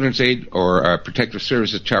now Children's Aid or Protective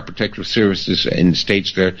Services, Child Protective Services in the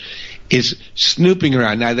States there, is snooping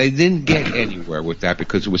around. Now, they didn't get anywhere with that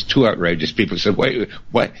because it was too outrageous. People said, wait,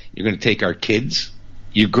 what? You're going to take our kids?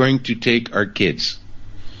 You're going to take our kids?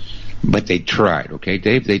 But they tried, okay,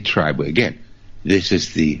 Dave? They tried. But again, this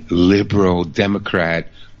is the liberal, Democrat,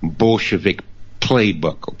 Bolshevik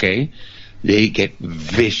playbook, okay? They get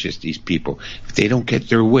vicious, these people. If they don't get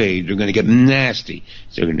their way, they're going to get nasty.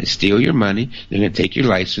 So they're going to steal your money. They're going to take your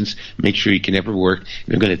license, make sure you can never work.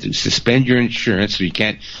 They're going to suspend your insurance so you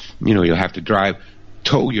can't, you'll have to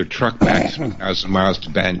tow your truck back 1,000 miles to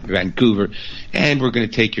Vancouver, and we're going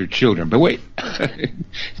to take your children. But wait,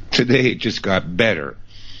 today it just got better.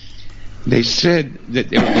 They said that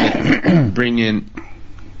they were going to bring in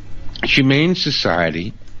Humane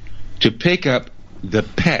Society to pick up the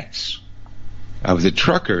pets of the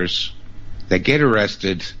truckers that get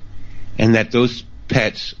arrested, and that those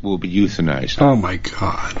pets will be euthanized. Oh my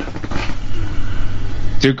God.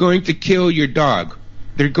 They're going to kill your dog.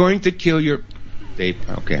 They're going to kill your... Okay,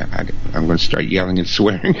 I'm going to start yelling and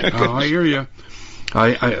swearing. I hear you.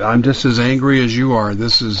 I'm just as angry as you are.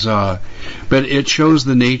 This is, but it shows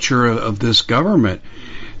the nature of this government.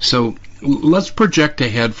 So let's project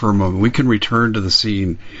ahead for a moment. We can return to the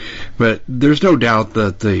scene, but there's no doubt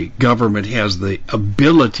that the government has the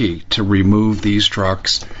ability to remove these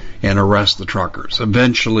trucks and arrest the truckers.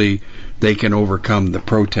 Eventually, they can overcome the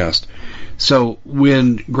protest. So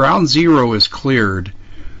when ground zero is cleared,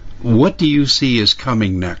 what do you see is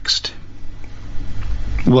coming next?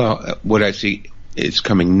 Well, what I see is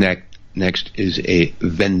coming next is a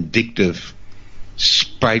vindictive,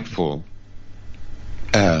 spiteful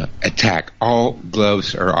attack. All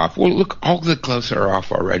gloves are off. Well, look, all the gloves are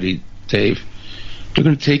off already, Dave. They're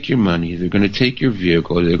going to take your money. They're going to take your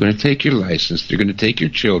vehicle. They're going to take your license. They're going to take your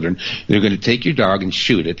children. They're going to take your dog and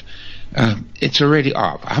shoot it. It's already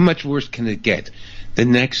off. How much worse can it get? The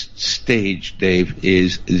next stage, Dave,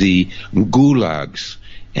 is the gulags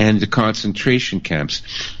and the concentration camps.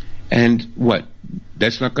 And what?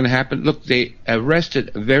 That's not going to happen? Look, they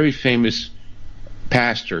arrested a very famous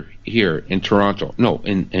pastor here in Toronto. No,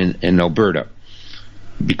 in Alberta.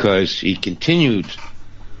 Because he continued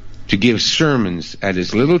to give sermons at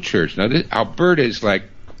his little church. Now, Alberta is like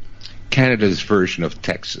Canada's version of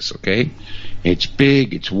Texas, okay? It's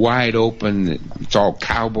big, it's wide open, it's all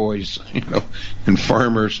cowboys, and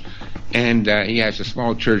farmers. And he has a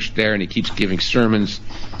small church there, and he keeps giving sermons,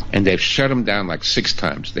 and they've shut him down like 6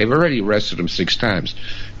 times. They've already arrested him 6 times.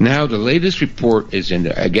 Now, the latest report is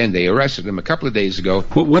again, they arrested him a couple of days ago.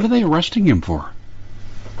 What are they arresting him for?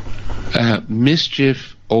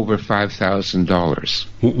 Mischief over $5,000.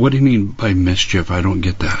 What do you mean by mischief? I don't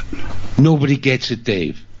get that. Nobody gets it,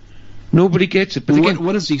 Dave. Nobody gets it. But again,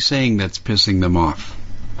 what is he saying that's pissing them off?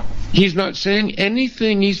 He's not saying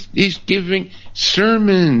anything. He's giving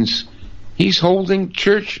sermons. He's holding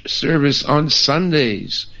church service on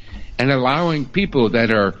Sundays and allowing people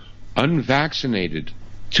that are unvaccinated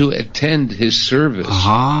to attend his service.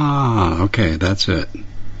 Ah, okay, that's it.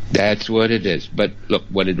 That's what it is. But look,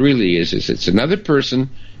 what it really is it's another person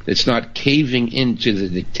that's not caving into the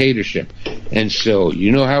dictatorship. And so,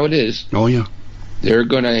 you know how it is. Oh, yeah. They're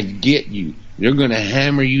going to get you. They're going to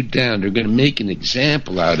hammer you down. They're going to make an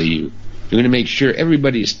example out of you. They're going to make sure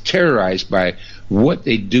everybody is terrorized by what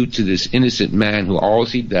they do to this innocent man who all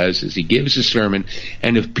he does is he gives a sermon.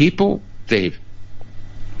 And if people, Dave,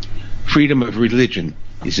 freedom of religion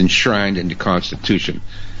is enshrined in the Constitution.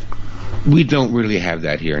 We don't really have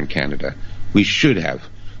that here in Canada. We should have.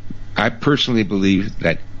 I personally believe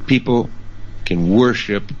that people can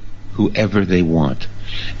worship whoever they want.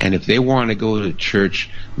 And if they want to go to church,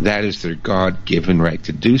 that is their God-given right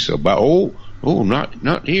to do so. But, Oh,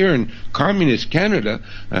 not here in communist Canada.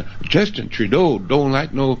 Justin Trudeau don't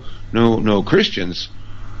like no Christians.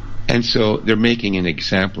 And so they're making an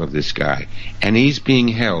example of this guy. And he's being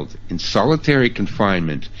held in solitary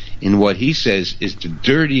confinement in what he says is the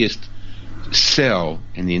dirtiest cell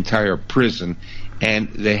in the entire prison. And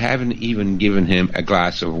they haven't even given him a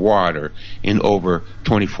glass of water in over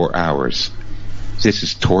 24 hours. This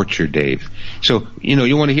is torture, Dave. So,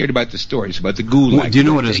 you want to hear about the stories, about the gulag. Well, do you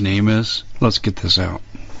know what his name is? Let's get this out.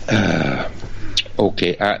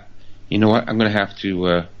 Okay. You know what? I'm going to have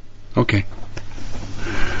to... okay.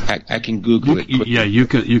 I can Google it quickly. Yeah, you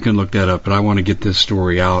can look that up, but I want to get this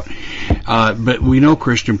story out. But we know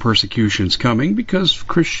Christian persecution's coming because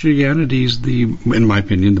Christianity's in my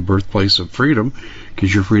opinion, the birthplace of freedom,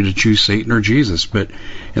 because you're free to choose Satan or Jesus.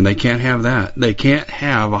 And they can't have that. They can't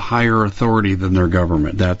have a higher authority than their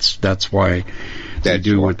government. That's why they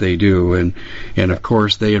do what they do, and of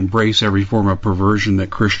course they embrace every form of perversion that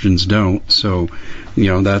Christians don't. So,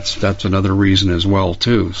 that's another reason as well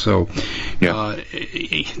too. So,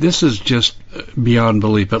 this is just beyond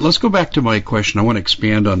belief. But let's go back to my question. I want to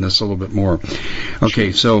expand on this a little bit more.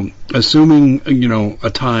 Okay, so assuming a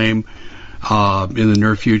time in the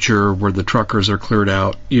near future where the truckers are cleared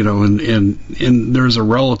out, and there's a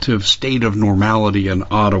relative state of normality in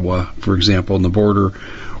Ottawa, for example, and the border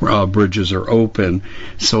bridges are open.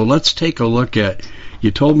 So let's take a look at, you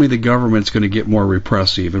told me the government's going to get more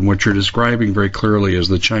repressive, and what you're describing very clearly is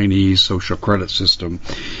the Chinese social credit system.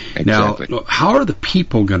 Exactly. Now, how are the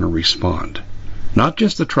people going to respond? Not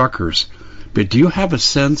just the truckers, but do you have a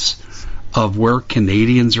sense of where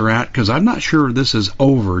Canadians are at? Because I'm not sure this is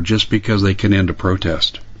over just because they can end a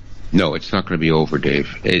protest. No, it's not going to be over,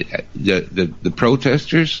 Dave. The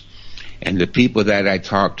protesters and the people that I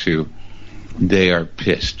talk to, they are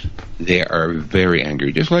pissed. They are very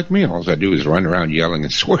angry, just like me. All I do is run around yelling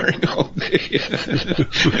and swearing all day.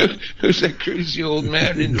 Who's that crazy old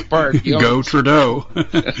man in the park? Go Trudeau.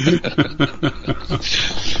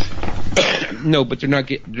 No, but they're not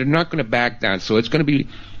going to back down. So it's going to be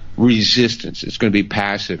resistance. It's going to be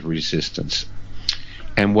passive resistance.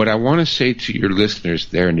 And what I want to say to your listeners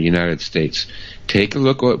there in the United States, take a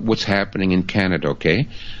look at what's happening in Canada, okay?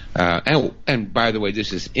 And by the way,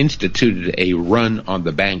 this has instituted a run on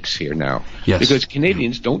the banks here now. Yes. Because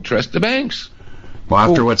Canadians don't trust the banks. Well,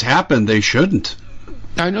 after what's happened, they shouldn't.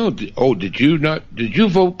 I know. Did you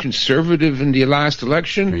vote Conservative in the last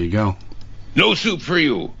election? There you go. No soup for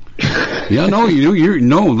you. Yeah, no,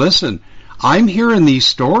 listen. I'm hearing these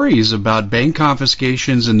stories about bank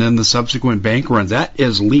confiscations and then the subsequent bank runs. That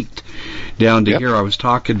is leaked down to here. I was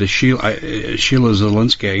talking to Sheila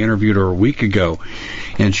Zielinski. I interviewed her a week ago,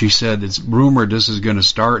 and she said it's rumored this is going to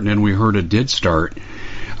start, and then we heard it did start.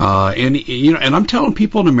 And I'm telling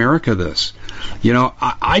people in America this.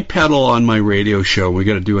 I peddle on my radio show. We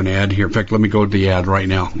got to do an ad here. In fact, let me go to the ad right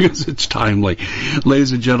now because it's timely.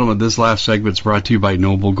 Ladies and gentlemen, this last segment is brought to you by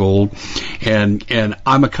Noble Gold, and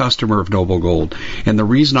I'm a customer of Noble Gold. And the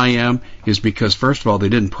reason I am is because, first of all, they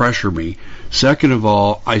didn't pressure me. Second of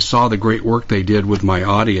all, I saw the great work they did with my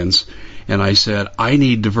audience, and I said, I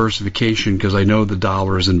need diversification because I know the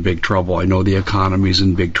dollar is in big trouble. I know the economy is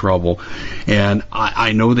in big trouble, and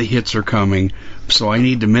I know the hits are coming. So I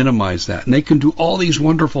need to minimize that. And they can do all these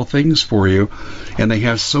wonderful things for you, and they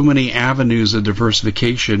have so many avenues of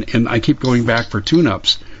diversification, and I keep going back for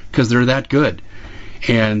tune-ups because they're that good.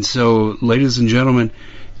 And so, ladies and gentlemen,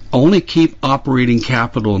 only keep operating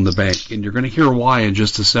capital in the bank, and you're going to hear why in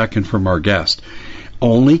just a second from our guest.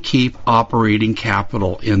 Only keep operating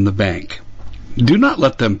capital in the bank. Do not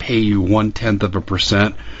let them pay you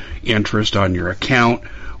 0.1% interest on your account,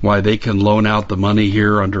 why they can loan out the money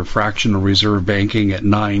here under fractional reserve banking at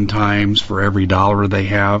 9 times for every dollar they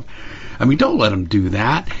have. I mean, don't let them do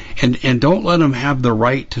that, and don't let them have the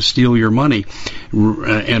right to steal your money.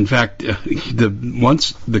 In fact,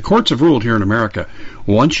 once the courts have ruled here in America,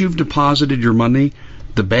 once you've deposited your money,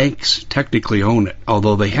 the banks technically own it,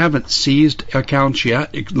 although they haven't seized accounts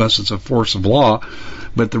yet, unless it's a force of law.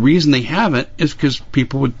 But the reason they haven't is because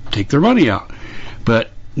people would take their money out. But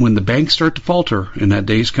when the banks start to falter, and that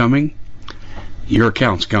day's coming, your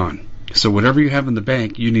account's gone. So whatever you have in the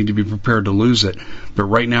bank, you need to be prepared to lose it. But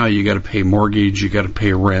right now, you got to pay mortgage, you got to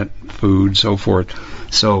pay rent, food, so forth.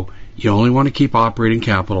 So you only want to keep operating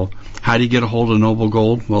capital. How do you get a hold of Noble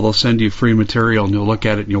Gold? Well, they'll send you free material, and you'll look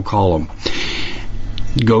at it, and you'll call them.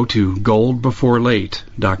 Go to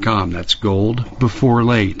goldbeforelate.com. That's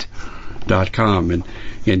goldbeforelate.com.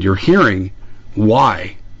 And you're hearing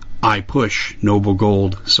why I push Noble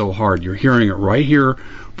Gold so hard. You're hearing it right here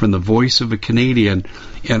from the voice of a Canadian,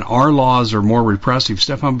 and our laws are more repressive.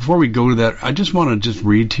 Stefan, before we go to that, I just want to just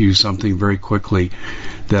read to you something very quickly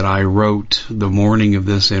that I wrote the morning of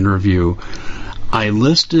this interview. I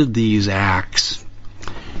listed these acts,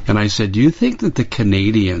 and I said, do you think that the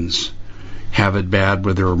Canadians have it bad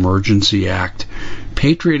with their Emergency Act?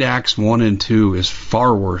 Patriot Acts 1 and 2 is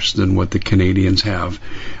far worse than what the Canadians have.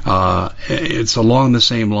 It's along the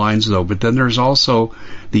same lines, though. But then there's also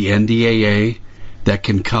the NDAA that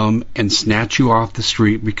can come and snatch you off the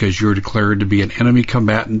street because you're declared to be an enemy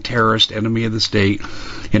combatant, terrorist, enemy of the state.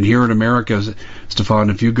 And here in America,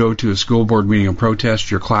 Stefan, if you go to a school board meeting and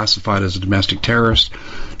protest, you're classified as a domestic terrorist.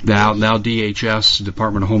 Now DHS,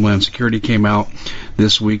 Department of Homeland Security, came out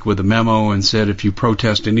this week with a memo and said if you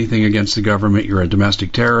protest anything against the government, you're a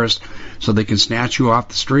domestic terrorist, so they can snatch you off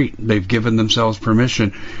the street. They've given themselves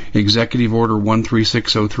permission. Executive Order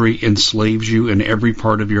 13603 enslaves you in every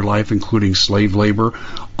part of your life, including slave labor.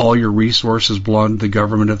 All your resources belong to the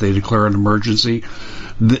government if they declare an emergency.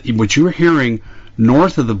 What you're hearing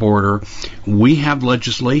north of the border, we have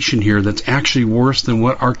legislation here that's actually worse than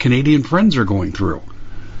what our Canadian friends are going through.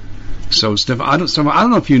 So, Steph, I don't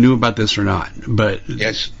know if you knew about this or not, but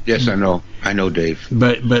yes, I know, Dave.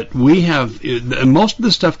 But we have most of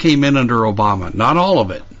the stuff came in under Obama, not all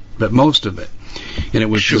of it, but most of it, and it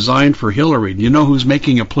was designed for Hillary. You know who's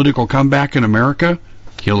making a political comeback in America?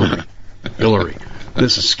 Hillary. Hillary.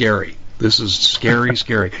 This is scary. This is scary,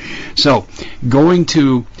 scary. So,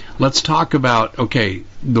 let's talk about, okay,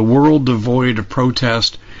 the world devoid of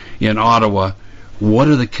protest in Ottawa. What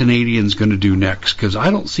are the Canadians going to do next? Because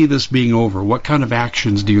I don't see this being over. What kind of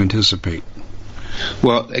actions do you anticipate?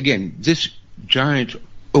 Well, again, this giant...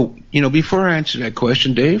 before I answer that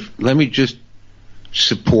question, Dave, let me just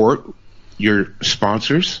support your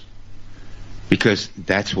sponsors, because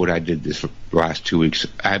that's what I did this last 2 weeks.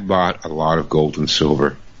 I bought a lot of gold and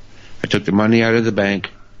silver. I took the money out of the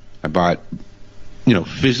bank. I bought,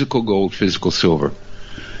 physical gold, physical silver.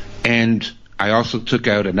 And I also took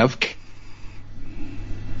out enough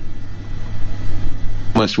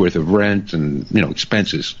months worth of rent and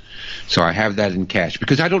expenses, so I have that in cash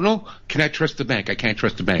because I don't know. Can I trust the bank? I can't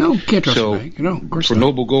trust the bank. No, can't trust the bank. No, of course for not.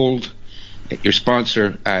 Noble Gold, your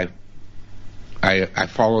sponsor, I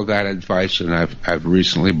follow that advice, and I've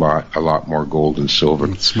recently bought a lot more gold and silver.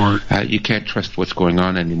 That's smart. You can't trust what's going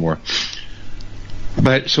on anymore.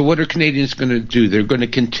 But so what are Canadians going to do? They're going to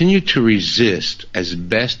continue to resist as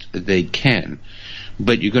best they can.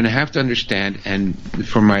 But you're going to have to understand, and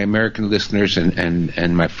for my American listeners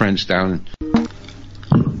and my friends down...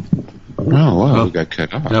 Oh, wow, we got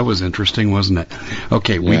cut off. That was interesting, wasn't it?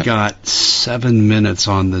 Okay, we got 7 minutes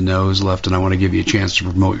on the nose left, and I want to give you a chance to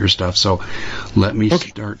promote your stuff. So let me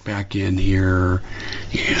start back in here.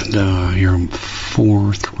 And here,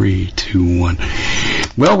 4, 3, 2, 1.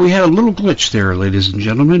 Well, we had a little glitch there, ladies and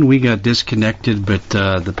gentlemen. We got disconnected, but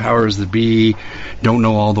the powers that be don't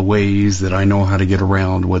know all the ways that I know how to get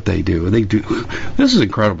around what they do. They do. This is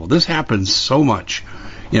incredible. This happens so much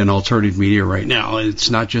in alternative media right now. It's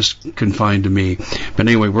not just confined to me. But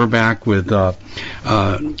anyway, we're back with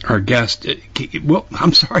our guest. Well,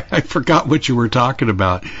 I'm sorry, I forgot what you were talking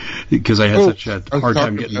about because I had such a hard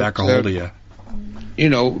time getting back a hold of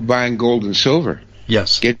you. Buying gold and silver.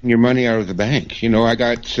 Yes. Getting your money out of the bank. I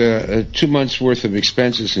got 2 months' worth of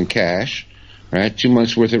expenses in cash, right? 2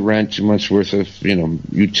 months' worth of rent, 2 months' worth of,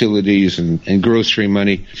 utilities and grocery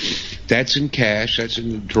money. That's in cash. That's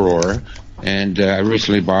in the drawer. And I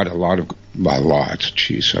recently bought a lot.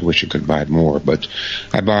 Jeez, I wish I could buy more. But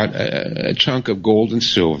I bought a chunk of gold and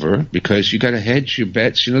silver because you got to hedge your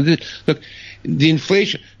bets. Look, the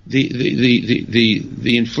inflation,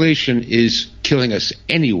 the inflation is killing us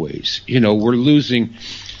anyways. We're losing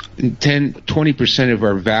 10-20% of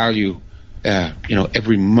our value,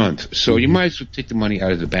 every month. So you might as well take the money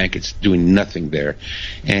out of the bank. It's doing nothing there.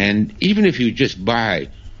 And even if you just buy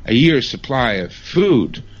a year's supply of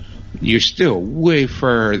food, you're still way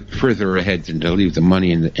further ahead than to leave the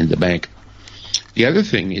money in the bank. The other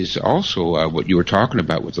thing is also what you were talking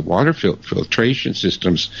about with the water filtration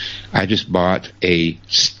systems. I just bought a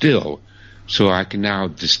still, so I can now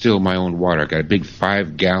distill my own water. I got a big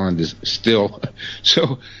 5-gallon still.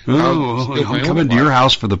 So I'm coming to your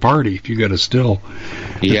house for the party if you got a still.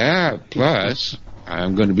 Yeah, plus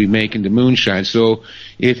I'm going to be making the moonshine. So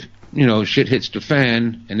if shit hits the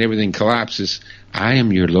fan and everything collapses, I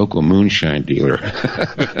am your local moonshine dealer.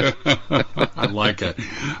 I like it.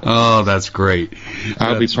 Oh, that's great.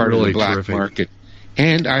 I'll be part really of the black terrific. market.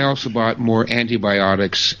 And I also bought more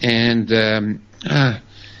antibiotics, and I'm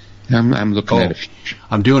looking at a future.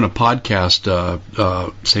 I'm doing a podcast,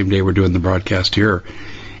 same day we're doing the broadcast here,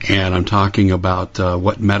 And I'm talking about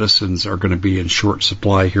what medicines are going to be in short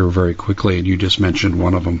supply here very quickly, and you just mentioned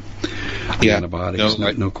one of them, antibiotics,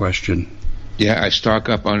 no question. Yeah, I stock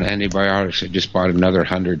up on antibiotics. I just bought another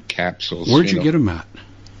 100 capsules. Where'd you get them at?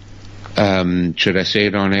 Should I say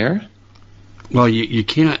it on air? Well, you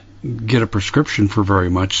can't get a prescription for very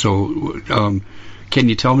much, so can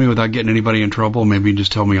you tell me without getting anybody in trouble? Maybe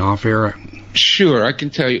just tell me off air. Sure, I can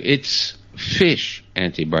tell you. It's fish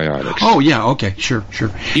antibiotics. Oh, yeah, okay, sure.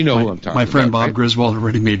 You know who I'm talking about. My friend Bob right? Griswold of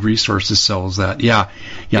Ready Made Resources sells that. Yeah,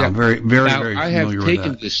 very, very, now, very familiar with that. I have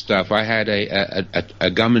taken this stuff. I had a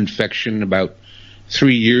gum infection about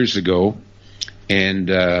 3 years ago, and,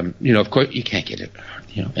 of course, you can't get it.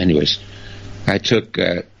 Anyways, I took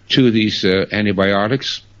 2 of these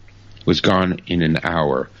antibiotics, was gone in an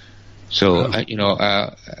hour. So,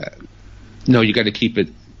 no, you got to keep it,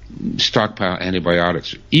 stockpile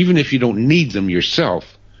antibiotics. Even if you don't need them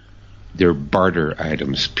yourself, they're barter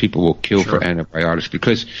items. People will kill for antibiotics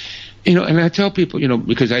because, and I tell people,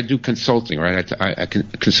 because I do consulting, right? I can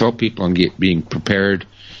consult people on being prepared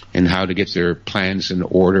and how to get their plans in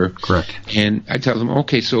order. Correct. And I tell them,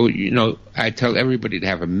 okay, so, I tell everybody to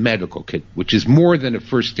have a medical kit, which is more than a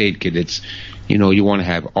first aid kit. It's, you want to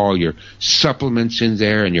have all your supplements in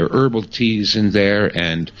there and your herbal teas in there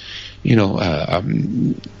and,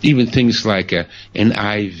 even things like an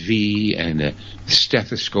IV and a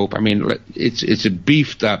stethoscope. I mean, it's a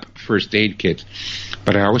beefed up first aid kit.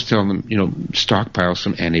 But I always tell them, stockpile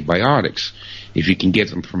some antibiotics. If you can get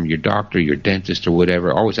them from your doctor, your dentist, or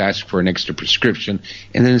whatever, always ask for an extra prescription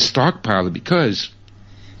and then stockpile it, because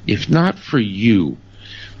if not for you,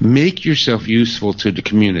 make yourself useful to the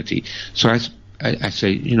community. So I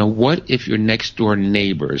say, what if your next door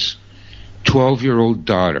neighbor's 12-year-old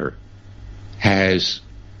daughter has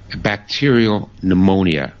a bacterial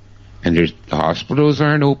pneumonia and the hospitals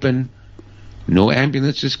aren't open, no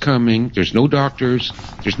ambulance is coming, there's no doctors,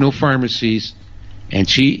 there's no pharmacies, and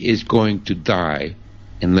she is going to die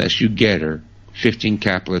unless you get her 15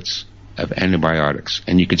 caplets of antibiotics,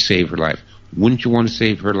 and you could save her life. Wouldn't you want to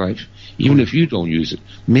save her life? Even if you don't use it,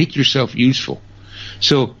 make yourself useful.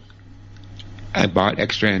 So I bought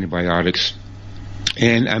extra antibiotics,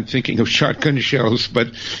 and I'm thinking of shotgun shells, but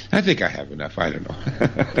I think I have enough. I don't know.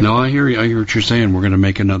 No, I hear you. I hear what you're saying. We're going to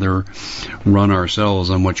make another run ourselves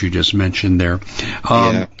on what you just mentioned there.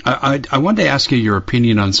 I wanted to ask you your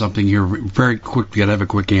opinion on something here very quickly. I'd have a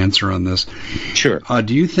quick answer on this. Sure.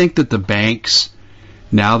 Do you think that the banks,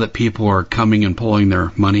 now that people are coming and pulling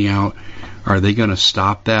their money out, are they going to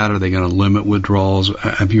stop that? Are they going to limit withdrawals?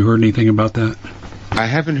 Have you heard anything about that? I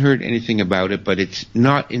haven't heard anything about it, but it's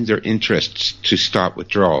not in their interests to stop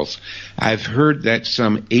withdrawals. I've heard that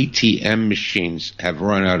some ATM machines have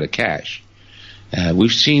run out of cash.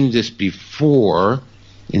 We've seen this before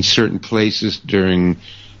in certain places during,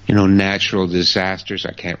 natural disasters.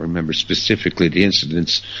 I can't remember specifically the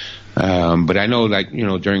incidents, but I know,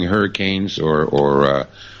 during hurricanes or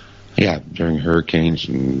during hurricanes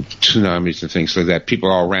and tsunamis and things like that, people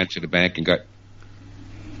all ran to the bank and got.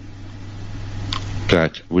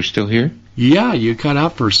 We're still here? Yeah, you cut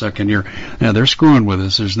out for a second here. Yeah, they're screwing with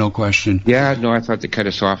us. There's no question. Yeah, no, I thought they cut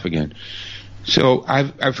us off again. So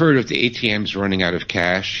I've heard of the ATMs running out of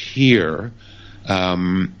cash here.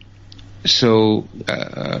 Look,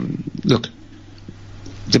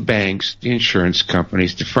 the banks, the insurance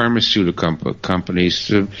companies, the pharmaceutical companies,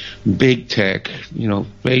 the big tech,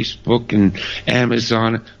 Facebook and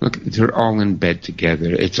Amazon, look, they're all in bed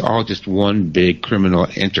together. It's all just one big criminal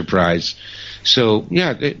enterprise. So,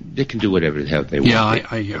 yeah, they can do whatever the hell they want. Yeah,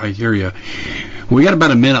 I hear you. We got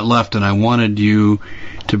about a minute left, and I wanted you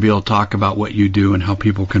to be able to talk about what you do and how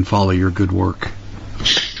people can follow your good work.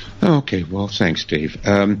 Okay, well, thanks, Dave.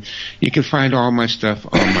 You can find all my stuff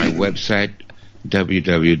on my website,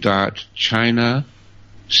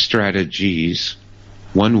 www.chinastrategies,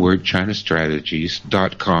 one word,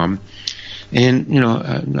 chinastrategies.com. And,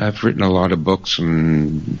 I've written a lot of books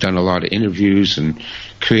and done a lot of interviews and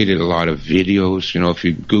created a lot of videos. If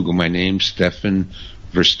you Google my name, Stefan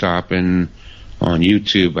Verstappen, on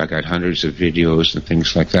YouTube, I got hundreds of videos and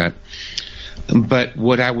things like that. But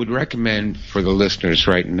what I would recommend for the listeners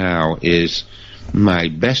right now is my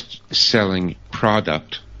best-selling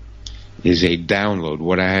product is a download.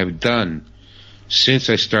 What I have done since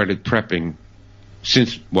I started prepping,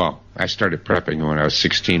 I started prepping when I was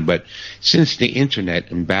 16, but since the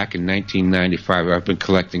internet and back in 1995, I've been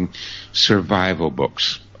collecting survival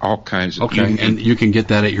books, all kinds of. Okay, and you can get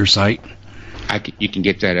that at your site? You can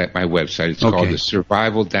get that at my website. It's called the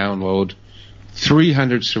Survival Download,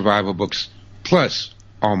 300 survival books, plus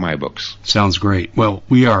all my books. Sounds great. Well,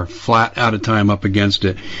 we are flat out of time up against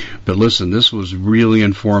it. But listen, this was really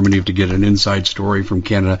informative to get an inside story from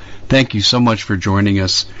Canada. Thank you so much for joining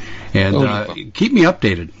us. And keep me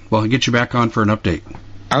updated. Well, I'll get you back on for an update.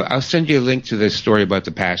 I'll send you a link to this story about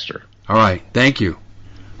the pastor. All right. Thank you.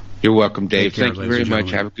 You're welcome, Dave. Take care, Thank you very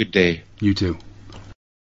much. Have a good day. You too.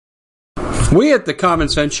 We at the Common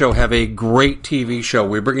Sense Show have a great TV show.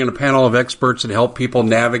 We bring in a panel of experts that help people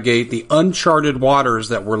navigate the uncharted waters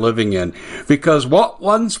that we're living in. Because what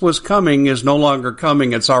once was coming is no longer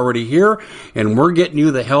coming. It's already here, and we're getting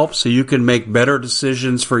you the help so you can make better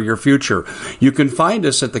decisions for your future. You can find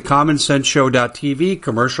us at thecommonsenseshow.tv,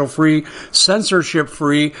 commercial-free,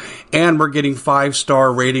 censorship-free, and we're getting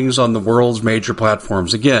 5-star ratings on the world's major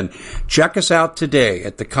platforms. Again, check us out today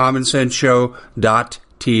at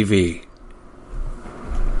thecommonsenseshow.tv.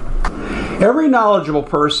 Every knowledgeable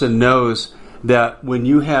person knows that when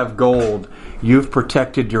you have gold, you've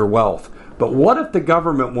protected your wealth. But what if the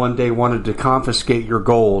government one day wanted to confiscate your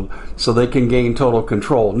gold so they can gain total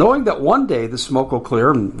control, knowing that one day the smoke will clear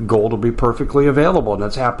and gold will be perfectly available, and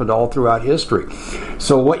that's happened all throughout history.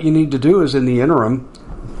 So what you need to do is, in the interim,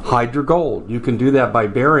 hide your gold. You can do that by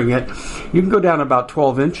burying it. You can go down about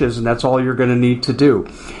 12 inches, and that's all you're going to need to do.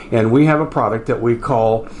 And we have a product that we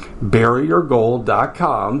call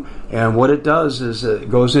buryyourgold.com, and what it does is it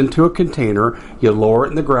goes into a container. You lower it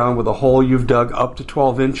in the ground with a hole you've dug up to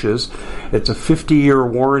 12 inches. It's a 50-year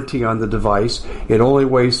warranty on the device. It only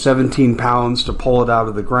weighs 17 pounds to pull it out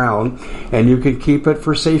of the ground, and you can keep it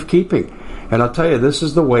for safekeeping. And I'll tell you, this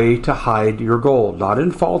is the way to hide your gold, not in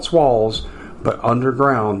false walls, but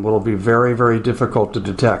underground, will be very, very difficult to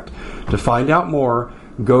detect. To find out more,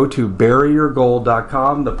 go to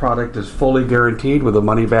buryyourgold.com. The product is fully guaranteed with a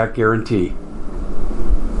money-back guarantee.